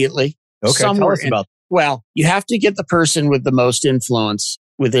 not immediately. Okay, Somewhere tell us about. Well, you have to get the person with the most influence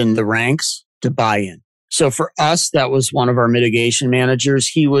within the ranks to buy in. So for us, that was one of our mitigation managers.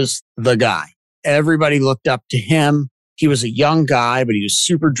 He was the guy. Everybody looked up to him. He was a young guy, but he was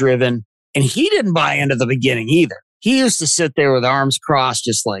super driven. And he didn't buy into the beginning either. He used to sit there with arms crossed,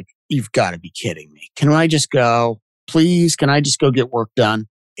 just like, you've got to be kidding me. Can I just go? Please, can I just go get work done?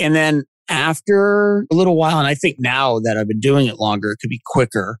 And then after a little while, and I think now that I've been doing it longer, it could be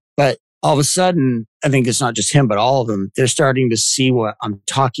quicker. But all of a sudden, I think it's not just him, but all of them, they're starting to see what I'm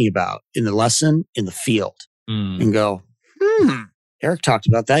talking about in the lesson, in the field, and go, Eric talked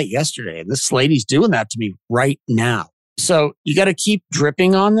about that yesterday. And this lady's doing that to me right now. So you got to keep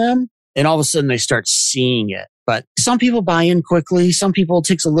dripping on them. And all of a sudden they start seeing it. But some people buy in quickly. Some people it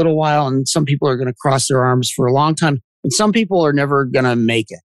takes a little while, and some people are going to cross their arms for a long time. And some people are never going to make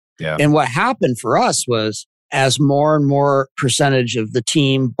it. Yeah. And what happened for us was, as more and more percentage of the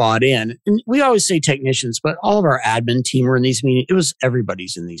team bought in, and we always say technicians, but all of our admin team were in these meetings. It was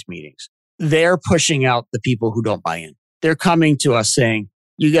everybody's in these meetings. They're pushing out the people who don't buy in. They're coming to us saying,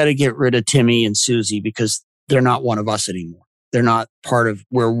 you got to get rid of Timmy and Susie because they're not one of us anymore. They're not part of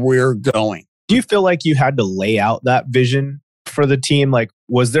where we're going. Do you feel like you had to lay out that vision for the team? Like,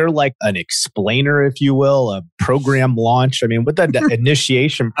 was there like an explainer, if you will, a program launch? I mean, what that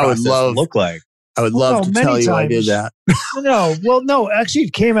initiation process look like? I would love to tell you I did that. No. Actually,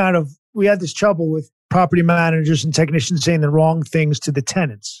 it came out of, we had this trouble with property managers and technicians saying the wrong things to the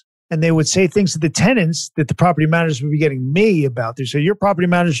tenants. And they would say things to the tenants that the property managers would be getting me about. They say, your property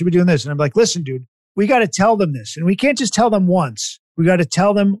manager should be doing this. And I'm like, listen, dude, we got to tell them this. And we can't just tell them once. We got to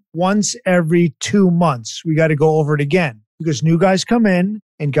tell them once every 2 months. We got to go over it again because new guys come in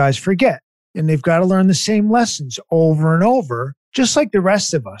and guys forget. And they've got to learn the same lessons over and over, just like the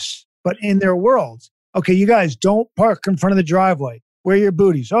rest of us, but in their world. Okay, you guys don't park in front of the driveway. Wear your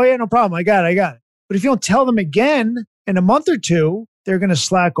booties. Oh yeah, no problem. I got it. But if you don't tell them again in a month or two, they're going to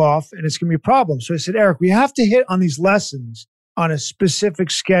slack off and it's going to be a problem. So I said, Eric, we have to hit on these lessons on a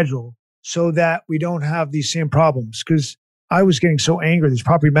specific schedule so that we don't have these same problems. Because I was getting so angry. These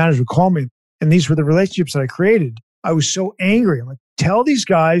property managers would call me, and these were the relationships that I created. I was so angry. I'm like, tell these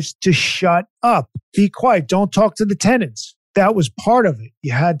guys to shut up. Be quiet. Don't talk to the tenants. That was part of it.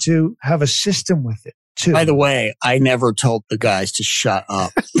 You had to have a system with it too. By the way, I never told the guys to shut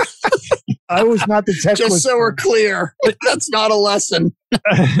up. I was not the tech. Just so we're clear, that's not a lesson.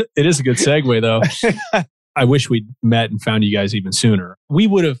 It is a good segue, though. I wish we'd met and found you guys even sooner. We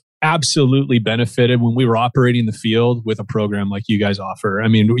would have absolutely benefited when we were operating the field with a program like you guys offer. I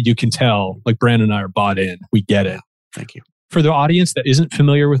mean, you can tell, like Brandon and I are bought in. We get it. Thank you. For the audience that isn't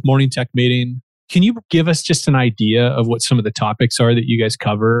familiar with Morning Tech Meeting, can you give us just an idea of what some of the topics are that you guys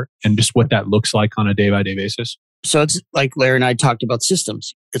cover and just what that looks like on a day-by-day basis? So it's like Larry and I talked about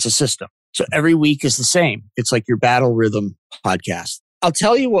systems. It's a system. So every week is the same. It's like your battle rhythm podcast. I'll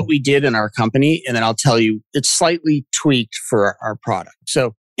tell you what we did in our company, and then I'll tell you it's slightly tweaked for our product.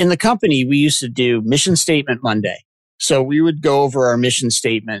 So in the company, we used to do mission statement Monday. So we would go over our mission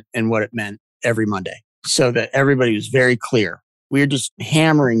statement and what it meant every Monday so that everybody was very clear. We were just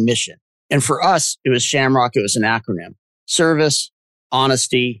hammering mission. And for us, it was Shamrock. It was an acronym: service,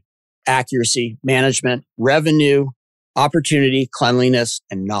 honesty, accuracy, management, revenue, opportunity, cleanliness,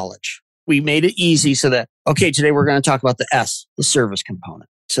 and knowledge. We made it easy so that, okay, today we're going to talk about the S, the service component.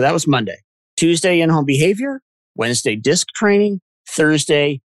 So that was Monday. Tuesday, in-home behavior. Wednesday, disc training.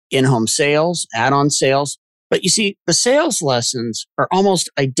 Thursday, in-home sales, add-on sales. But you see, the sales lessons are almost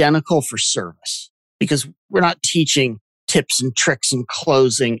identical for service because we're not teaching tips and tricks and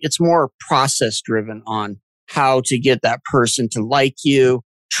closing. It's more process driven on how to get that person to like you,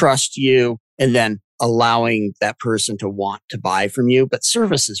 trust you, and then allowing that person to want to buy from you. But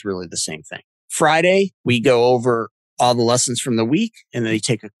service is really the same thing. Friday, we go over all the lessons from the week, and then they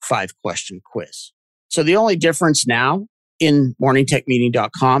take a 5-question quiz. So the only difference now in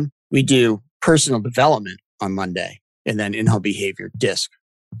morningtechmeeting.com, we do personal development on Monday, and then in-home behavior, disc,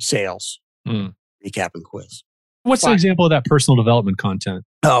 sales, recap, and quiz. What's an example of that personal development content?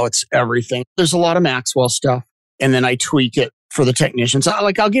 Oh, it's everything. There's a lot of Maxwell stuff, and then I tweak it for the technicians.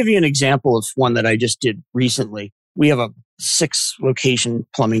 I'll give you an example of one that I just did recently. We have a 6-location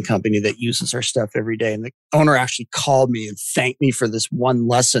plumbing company that uses our stuff every day. And the owner actually called me and thanked me for this one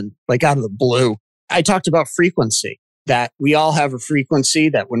lesson, like out of the blue. I talked about frequency, that we all have a frequency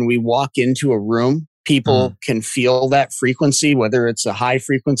that when we walk into a room, people can feel that frequency, whether it's a high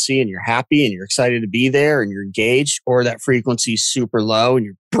frequency and you're happy and you're excited to be there and you're engaged, or that frequency is super low and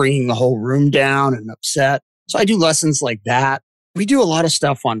you're bringing the whole room down and upset. So I do lessons like that. We do a lot of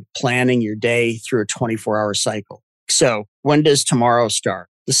stuff on planning your day through a 24-hour cycle. So when does tomorrow start?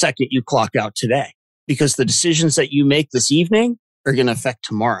 The second you clock out today, because the decisions that you make this evening are going to affect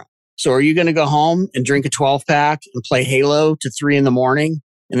tomorrow. So are you going to go home and drink a 12 pack and play Halo to 3 a.m. and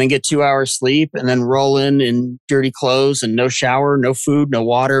then get 2 hours sleep and then roll in dirty clothes and no shower, no food, no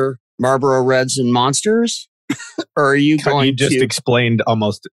water, Marlboro Reds and Monsters? Or are you going you just explained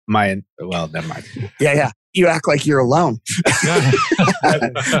almost well, never mind. Yeah. You act like you're alone.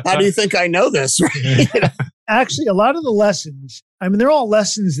 How do you think I know this? Right? Actually, a lot of the lessons, I mean, they're all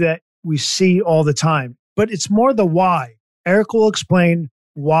lessons that we see all the time, but it's more the why. Eric will explain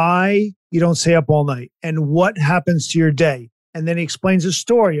why you don't stay up all night and what happens to your day. And then he explains a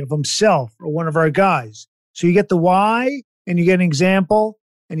story of himself or one of our guys. So you get the why and you get an example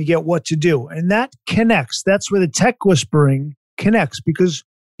and you get what to do. And that connects. That's where the tech whispering connects, because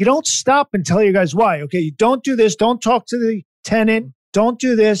you don't stop and tell your guys why. Okay, you don't do this. Don't talk to the tenant. Don't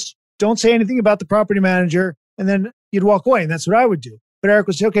do this. Don't say anything about the property manager. And then you'd walk away. And that's what I would do. But Eric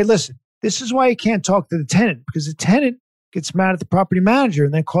would say, okay, listen, this is why you can't talk to the tenant, because the tenant gets mad at the property manager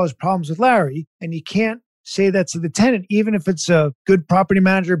and then cause problems with Larry. And you can't say that to the tenant, even if it's a good property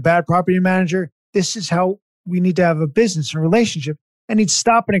manager, bad property manager. This is how we need to have a business and relationship. And he'd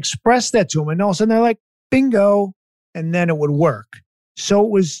stop and express that to him. And all of a sudden they're like, bingo. And then it would work. So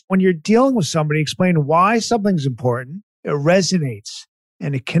it was when you're dealing with somebody, explain why something's important, it resonates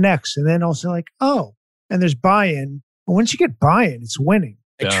and it connects. And then also like, oh, and there's buy-in. But once you get buy-in, it's winning.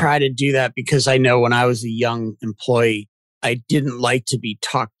 I try to do that because I know when I was a young employee, I didn't like to be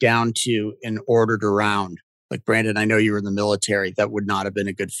talked down to and ordered around. Like, Brandon, I know you were in the military. That would not have been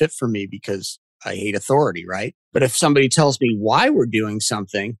a good fit for me because I hate authority, right? But if somebody tells me why we're doing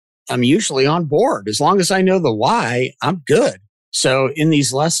something, I'm usually on board. As long as I know the why, I'm good. So in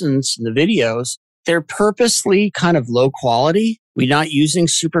these lessons, in the videos, they're purposely kind of low quality. We're not using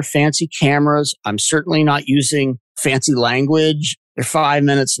super fancy cameras. I'm certainly not using fancy language. They're 5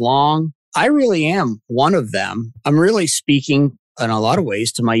 minutes long. I really am one of them. I'm really speaking in a lot of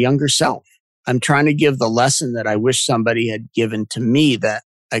ways to my younger self. I'm trying to give the lesson that I wish somebody had given to me that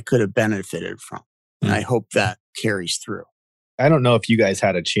I could have benefited from. And I hope that carries through. I don't know if you guys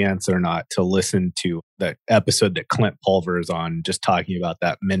had a chance or not to listen to the episode that Clint Pulver is on, just talking about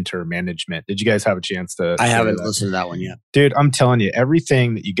that mentor management. Did you guys have a chance to? I haven't listened to that one yet. Dude, I'm telling you,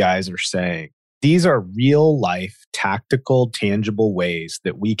 everything that you guys are saying, these are real life, tactical, tangible ways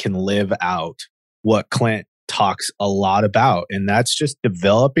that we can live out what Clint talks a lot about. And that's just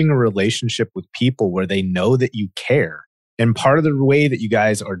developing a relationship with people where they know that you care. And part of the way that you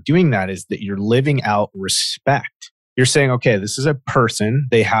guys are doing that is that you're living out respect. You're saying, okay, this is a person.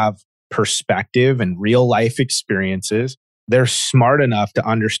 They have perspective and real life experiences. They're smart enough to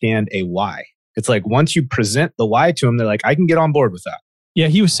understand a why. It's like once you present the why to them, they're like, I can get on board with that. Yeah,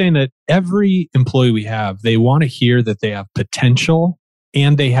 he was saying that every employee we have, they want to hear that they have potential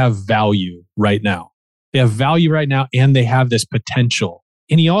and they have value right now. They have value right now and they have this potential.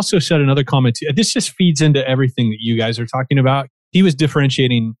 And he also said another comment, this just feeds into everything that you guys are talking about. He was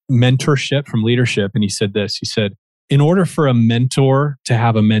differentiating mentorship from leadership. And he said this, he said, in order for a mentor to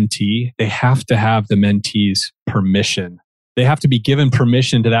have a mentee, they have to have the mentee's permission. They have to be given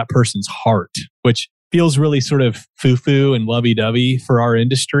permission to that person's heart, which feels really sort of foo-foo and lovey-dovey for our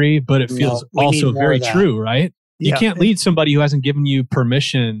industry, but it feels also very true, right? You can't lead somebody who hasn't given you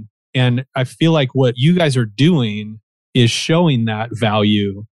permission. And I feel like what you guys are doing is showing that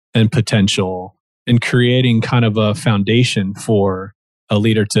value and potential and creating kind of a foundation for a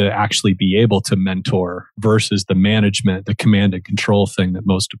leader to actually be able to mentor versus the management, the command and control thing that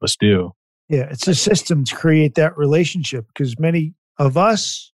most of us do. Yeah, it's a system to create that relationship, because many of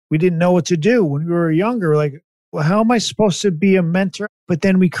us, we didn't know what to do when we were younger. We're like, well, how am I supposed to be a mentor? But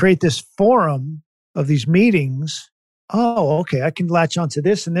then we create this forum of these meetings. Oh, okay, I can latch onto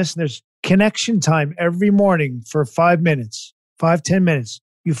this and this. And there's connection time every morning for 5 minutes, 5-10 minutes.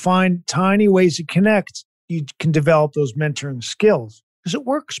 You find tiny ways to connect. You can develop those mentoring skills because it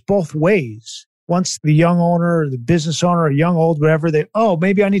works both ways. Once the young owner or the business owner or young, old, whatever,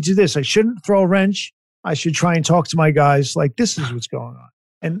 maybe I need to do this. I shouldn't throw a wrench. I should try and talk to my guys like, this is what's going on.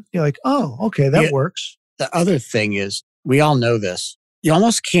 And you're like, oh, okay, that works. The other thing is, we all know this. You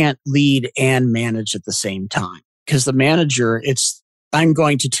almost can't lead and manage at the same time, because the manager, I'm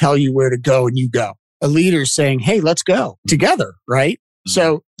going to tell you where to go and you go. A leader's saying, hey, let's go together, right? Mm-hmm.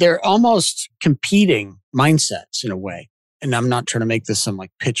 So they're almost competing mindsets in a way. And I'm not trying to make this some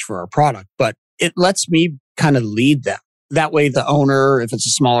like pitch for our product, but it lets me kind of lead them. That way the owner, if it's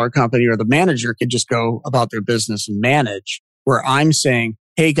a smaller company, or the manager could just go about their business and manage, where I'm saying,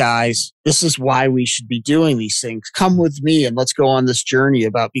 hey guys, this is why we should be doing these things. Come with me and let's go on this journey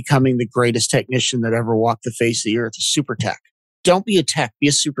about becoming the greatest technician that ever walked the face of the earth, a super tech. Don't be a tech, be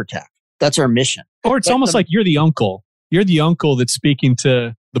a super tech. That's our mission. Or it's almost like you're the uncle. You're the uncle that's speaking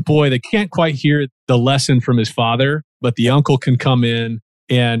to the boy that can't quite hear the lesson from his father, but the uncle can come in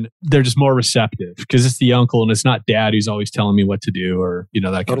and they're just more receptive because it's the uncle and it's not dad who's always telling me what to do or,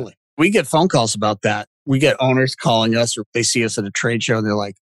 that kind of thing. We get phone calls about that. We get owners calling us or they see us at a trade show and they're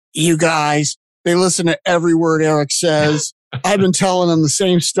like, you guys, they listen to every word Eric says. I've been telling them the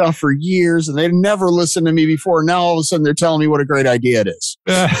same stuff for years and they've never listened to me before. Now all of a sudden they're telling me what a great idea it is.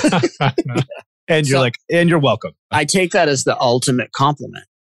 And you're like, and you're welcome. I take that as the ultimate compliment.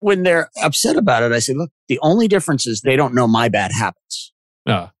 When they're upset about it, I say, look, the only difference is they don't know my bad habits.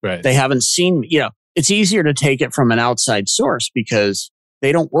 Oh, right. They haven't seen me. It's easier to take it from an outside source because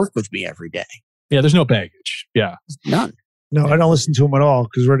they don't work with me every day. Yeah, there's no baggage. Yeah. None. No, I don't listen to them at all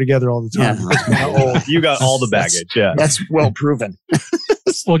because we're together all the time. Yeah. You got all the baggage. Yeah. That's well proven.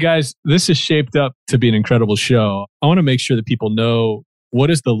 Well, guys, this is shaped up to be an incredible show. I want to make sure that people know what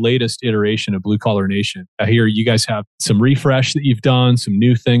is the latest iteration of Blue Collar Nation. I hear you guys have some refresh that you've done, some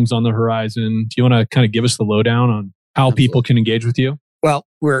new things on the horizon. Do you want to kind of give us the lowdown on how people can engage with you? Well,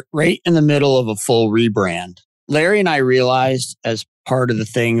 we're right in the middle of a full rebrand. Larry and I realized as part of the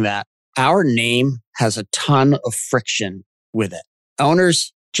thing that our name has a ton of friction with it.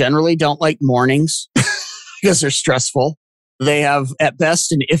 Owners generally don't like mornings because they're stressful. They have, at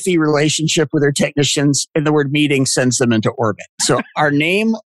best, an iffy relationship with their technicians, and the word meeting sends them into orbit. So our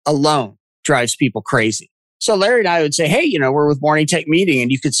name alone drives people crazy. So Larry and I would say, hey, we're with Morning Tech Meeting,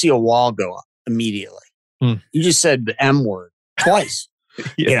 and you could see a wall go up immediately. You just said the M word twice.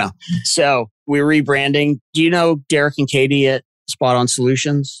 So we're rebranding. Do you know Derek and Katie at Spot On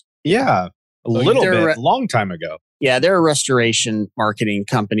Solutions? Yeah, long time ago. Yeah, they're a restoration marketing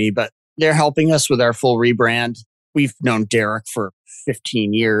company, but they're helping us with our full rebrand. We've known Derek for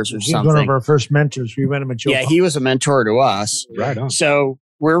 15 years or something. He's one of our first mentors. We met him at Joe. Yeah, he was a mentor to us. Right on. So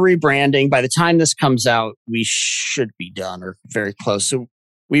we're rebranding. By the time this comes out, we should be done or very close. So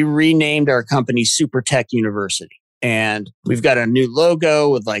we renamed our company Super Tech University. And we've got a new logo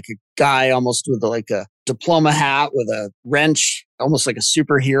with like a guy almost with like a diploma hat with a wrench, almost like a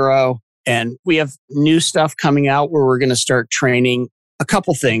superhero. And we have new stuff coming out where we're going to start training a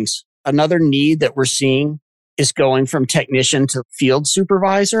couple things. Another need that we're seeing is going from technician to field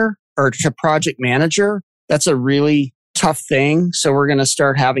supervisor or to project manager. That's a really tough thing. So we're going to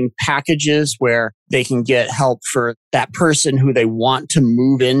start having packages where they can get help for that person who they want to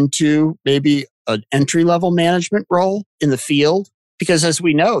move into maybe an entry-level management role in the field. Because as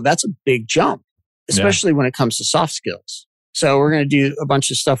we know, that's a big jump, especially when it comes to soft skills. So we're going to do a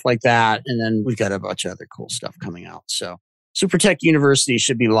bunch of stuff like that. And then we've got a bunch of other cool stuff coming out. So Super Tech University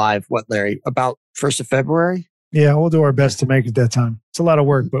should be live, Larry? About 1st of February? Yeah, we'll do our best to make it that time. It's a lot of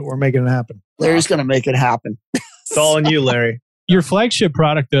work, but we're making it happen. Larry's going to make it happen. It's all on you, Larry. Your flagship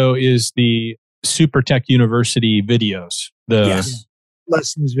product, though, is the Super Tech University videos. Yes.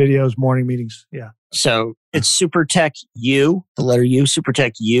 Lessons, videos, morning meetings. Yeah. So it's SuperTechU, the letter U,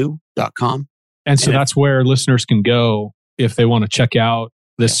 SuperTechU.com. And so that's where listeners can go if they want to check out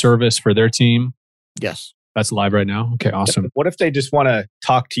this service for their team. Yes. That's live right now. Okay, awesome. What if they just want to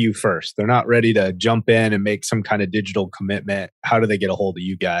talk to you first? They're not ready to jump in and make some kind of digital commitment. How do they get a hold of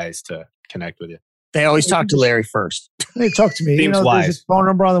you guys to connect with you? They always talk to Larry first. They talk to me. Seems wise. There's a phone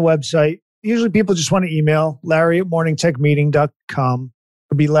number on the website. Usually people just want to email Larry@morningtechmeeting.com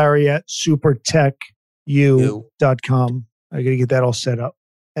or be Larry@SuperTechU.com. I got to get that all set up.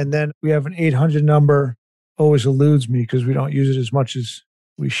 And then we have an 800 number. Always eludes me because we don't use it as much as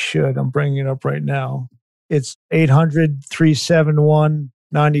we should. I'm bringing it up right now. It's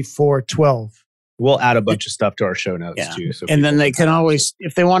 800-371-9412. We'll add a bunch of stuff to our show notes too. So and then they can always,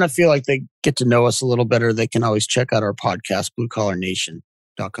 if they want to feel like they get to know us a little better, they can always check out our podcast,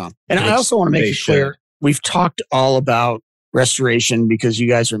 bluecollarnation.com. And I also want to make it clear, we've talked all about restoration because you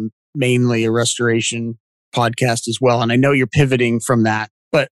guys are mainly a restoration podcast as well. And I know you're pivoting from that,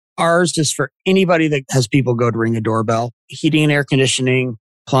 but ours is for anybody that has people go to ring a doorbell, heating and air conditioning,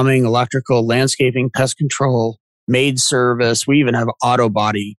 plumbing, electrical, landscaping, pest control, maid service. We even have auto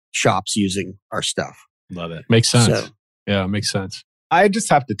body shops using our stuff. Love it. Makes sense. Yeah, makes sense. I just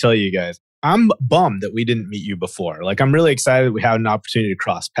have to tell you guys, I'm bummed that we didn't meet you before. Like, I'm really excited we had an opportunity to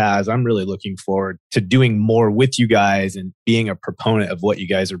cross paths. I'm really looking forward to doing more with you guys and being a proponent of what you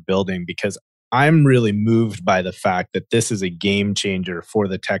guys are building, because I'm really moved by the fact that this is a game changer for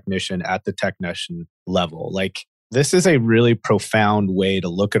the technician at the technician level. Like, This is a really profound way to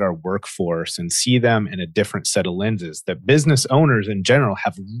look at our workforce and see them in a different set of lenses that business owners in general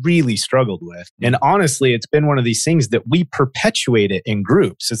have really struggled with. And honestly, it's been one of these things that we perpetuate it in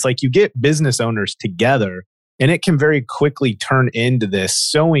groups. It's like you get business owners together and it can very quickly turn into this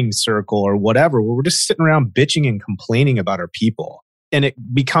sewing circle or whatever, where we're just sitting around bitching and complaining about our people. And it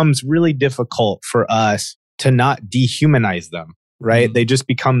becomes really difficult for us to not dehumanize them. Right? Mm-hmm. They just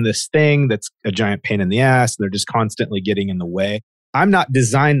become this thing that's a giant pain in the ass. They're just constantly getting in the way. I'm not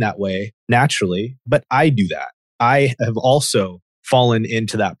designed that way naturally, but I do that. I have also fallen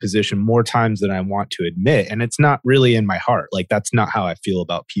into that position more times than I want to admit. And it's not really in my heart. Like, that's not how I feel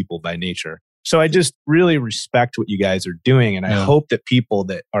about people by nature. So I just really respect what you guys are doing. And I hope that people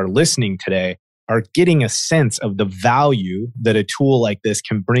that are listening today are getting a sense of the value that a tool like this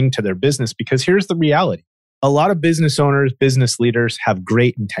can bring to their business. Because here's the reality. A lot of business owners, business leaders have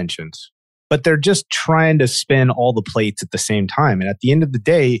great intentions, but they're just trying to spin all the plates at the same time. And at the end of the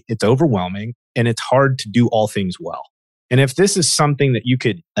day, it's overwhelming and it's hard to do all things well. And if this is something that you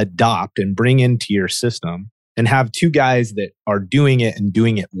could adopt and bring into your system and have two guys that are doing it and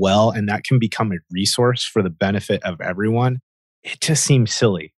doing it well, and that can become a resource for the benefit of everyone, it just seems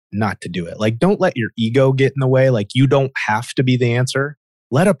silly not to do it. Like, don't let your ego get in the way. Like, you don't have to be the answer.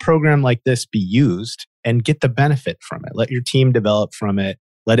 Let a program like this be used and get the benefit from it. Let your team develop from it.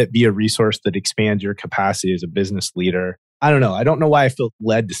 Let it be a resource that expands your capacity as a business leader. I don't know. I don't know why I feel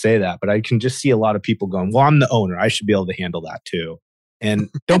led to say that, but I can just see a lot of people going, well, I'm the owner. I should be able to handle that too. And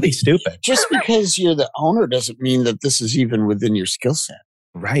don't be stupid. Just because you're the owner doesn't mean that this is even within your skill set.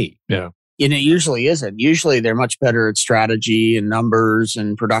 Right. Yeah. And it usually isn't. Usually they're much better at strategy and numbers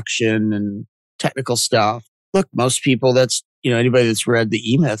and production and technical stuff. Look, most people anybody that's read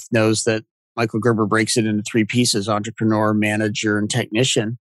the E-Myth knows that Michael Gerber breaks it into 3 pieces: entrepreneur, manager, and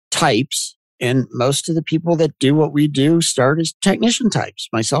technician types. And most of the people that do what we do start as technician types,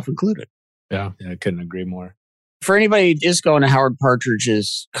 myself included. Yeah, I couldn't agree more. For anybody who is going to Howard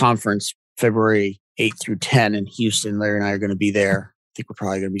Partridge's conference, February 8th through 10 in Houston, Larry and I are going to be there. I think we're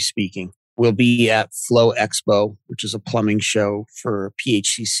probably going to be speaking. We'll be at Flow Expo, which is a plumbing show for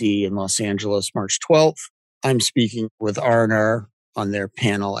PHCC in Los Angeles, March 12th. I'm speaking with R&R on their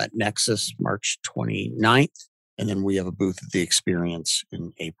panel at Nexus, March 29th. And then we have a booth at the Experience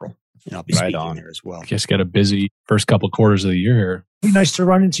in April. And I'll be speaking there as well. Just got a busy first couple quarters of the year here. It'd be nice to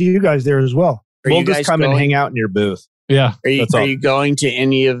run into you guys there as well. We'll just come and hang out in your booth. Yeah. Are you going to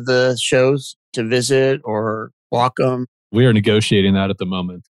any of the shows to visit or walk them? We are negotiating that at the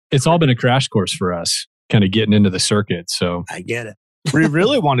moment. It's all been a crash course for us, kind of getting into the circuit. So I get it. We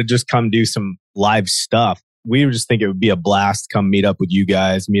really want to just come do some live stuff. We just think it would be a blast to come meet up with you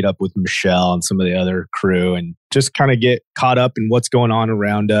guys, meet up with Michelle and some of the other crew, and just kind of get caught up in what's going on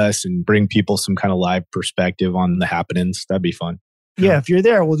around us and bring people some kind of live perspective on the happenings. That'd be fun. Yeah, if you're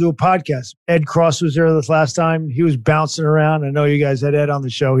there, we'll do a podcast. Ed Cross was there this last time. He was bouncing around. I know you guys had Ed on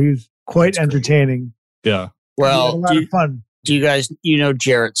the show. He was quite entertaining. Great. Yeah. Well, a lot of fun. Do you guys,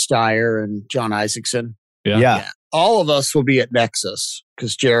 Jarrett Steyer and John Isaacson? Yeah. All of us will be at Nexus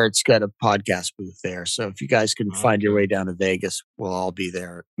because Jarrett's got a podcast booth there. So if you guys can find your way down to Vegas, we'll all be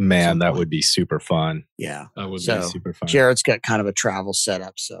there. Man, that would be super fun. Yeah. That would be super fun. Jarrett's got kind of a travel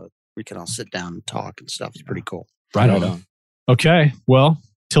setup, so we can all sit down and talk and stuff. It's pretty cool. Right on. Okay. Well,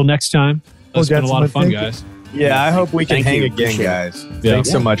 till next time. It's been a lot of fun, guys. Yeah, I hope we can hang again, guys. Thanks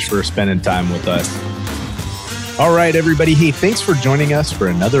so much for spending time with us. All right, everybody. Hey, thanks for joining us for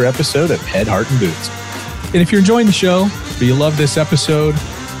another episode of Head, Heart, and Boots. And if you're enjoying the show, or you love this episode,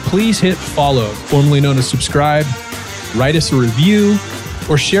 please hit follow, formerly known as subscribe, write us a review,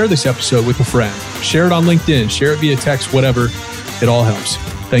 or share this episode with a friend. Share it on LinkedIn, share it via text, whatever. It all helps.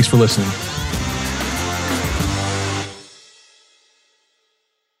 Thanks for listening.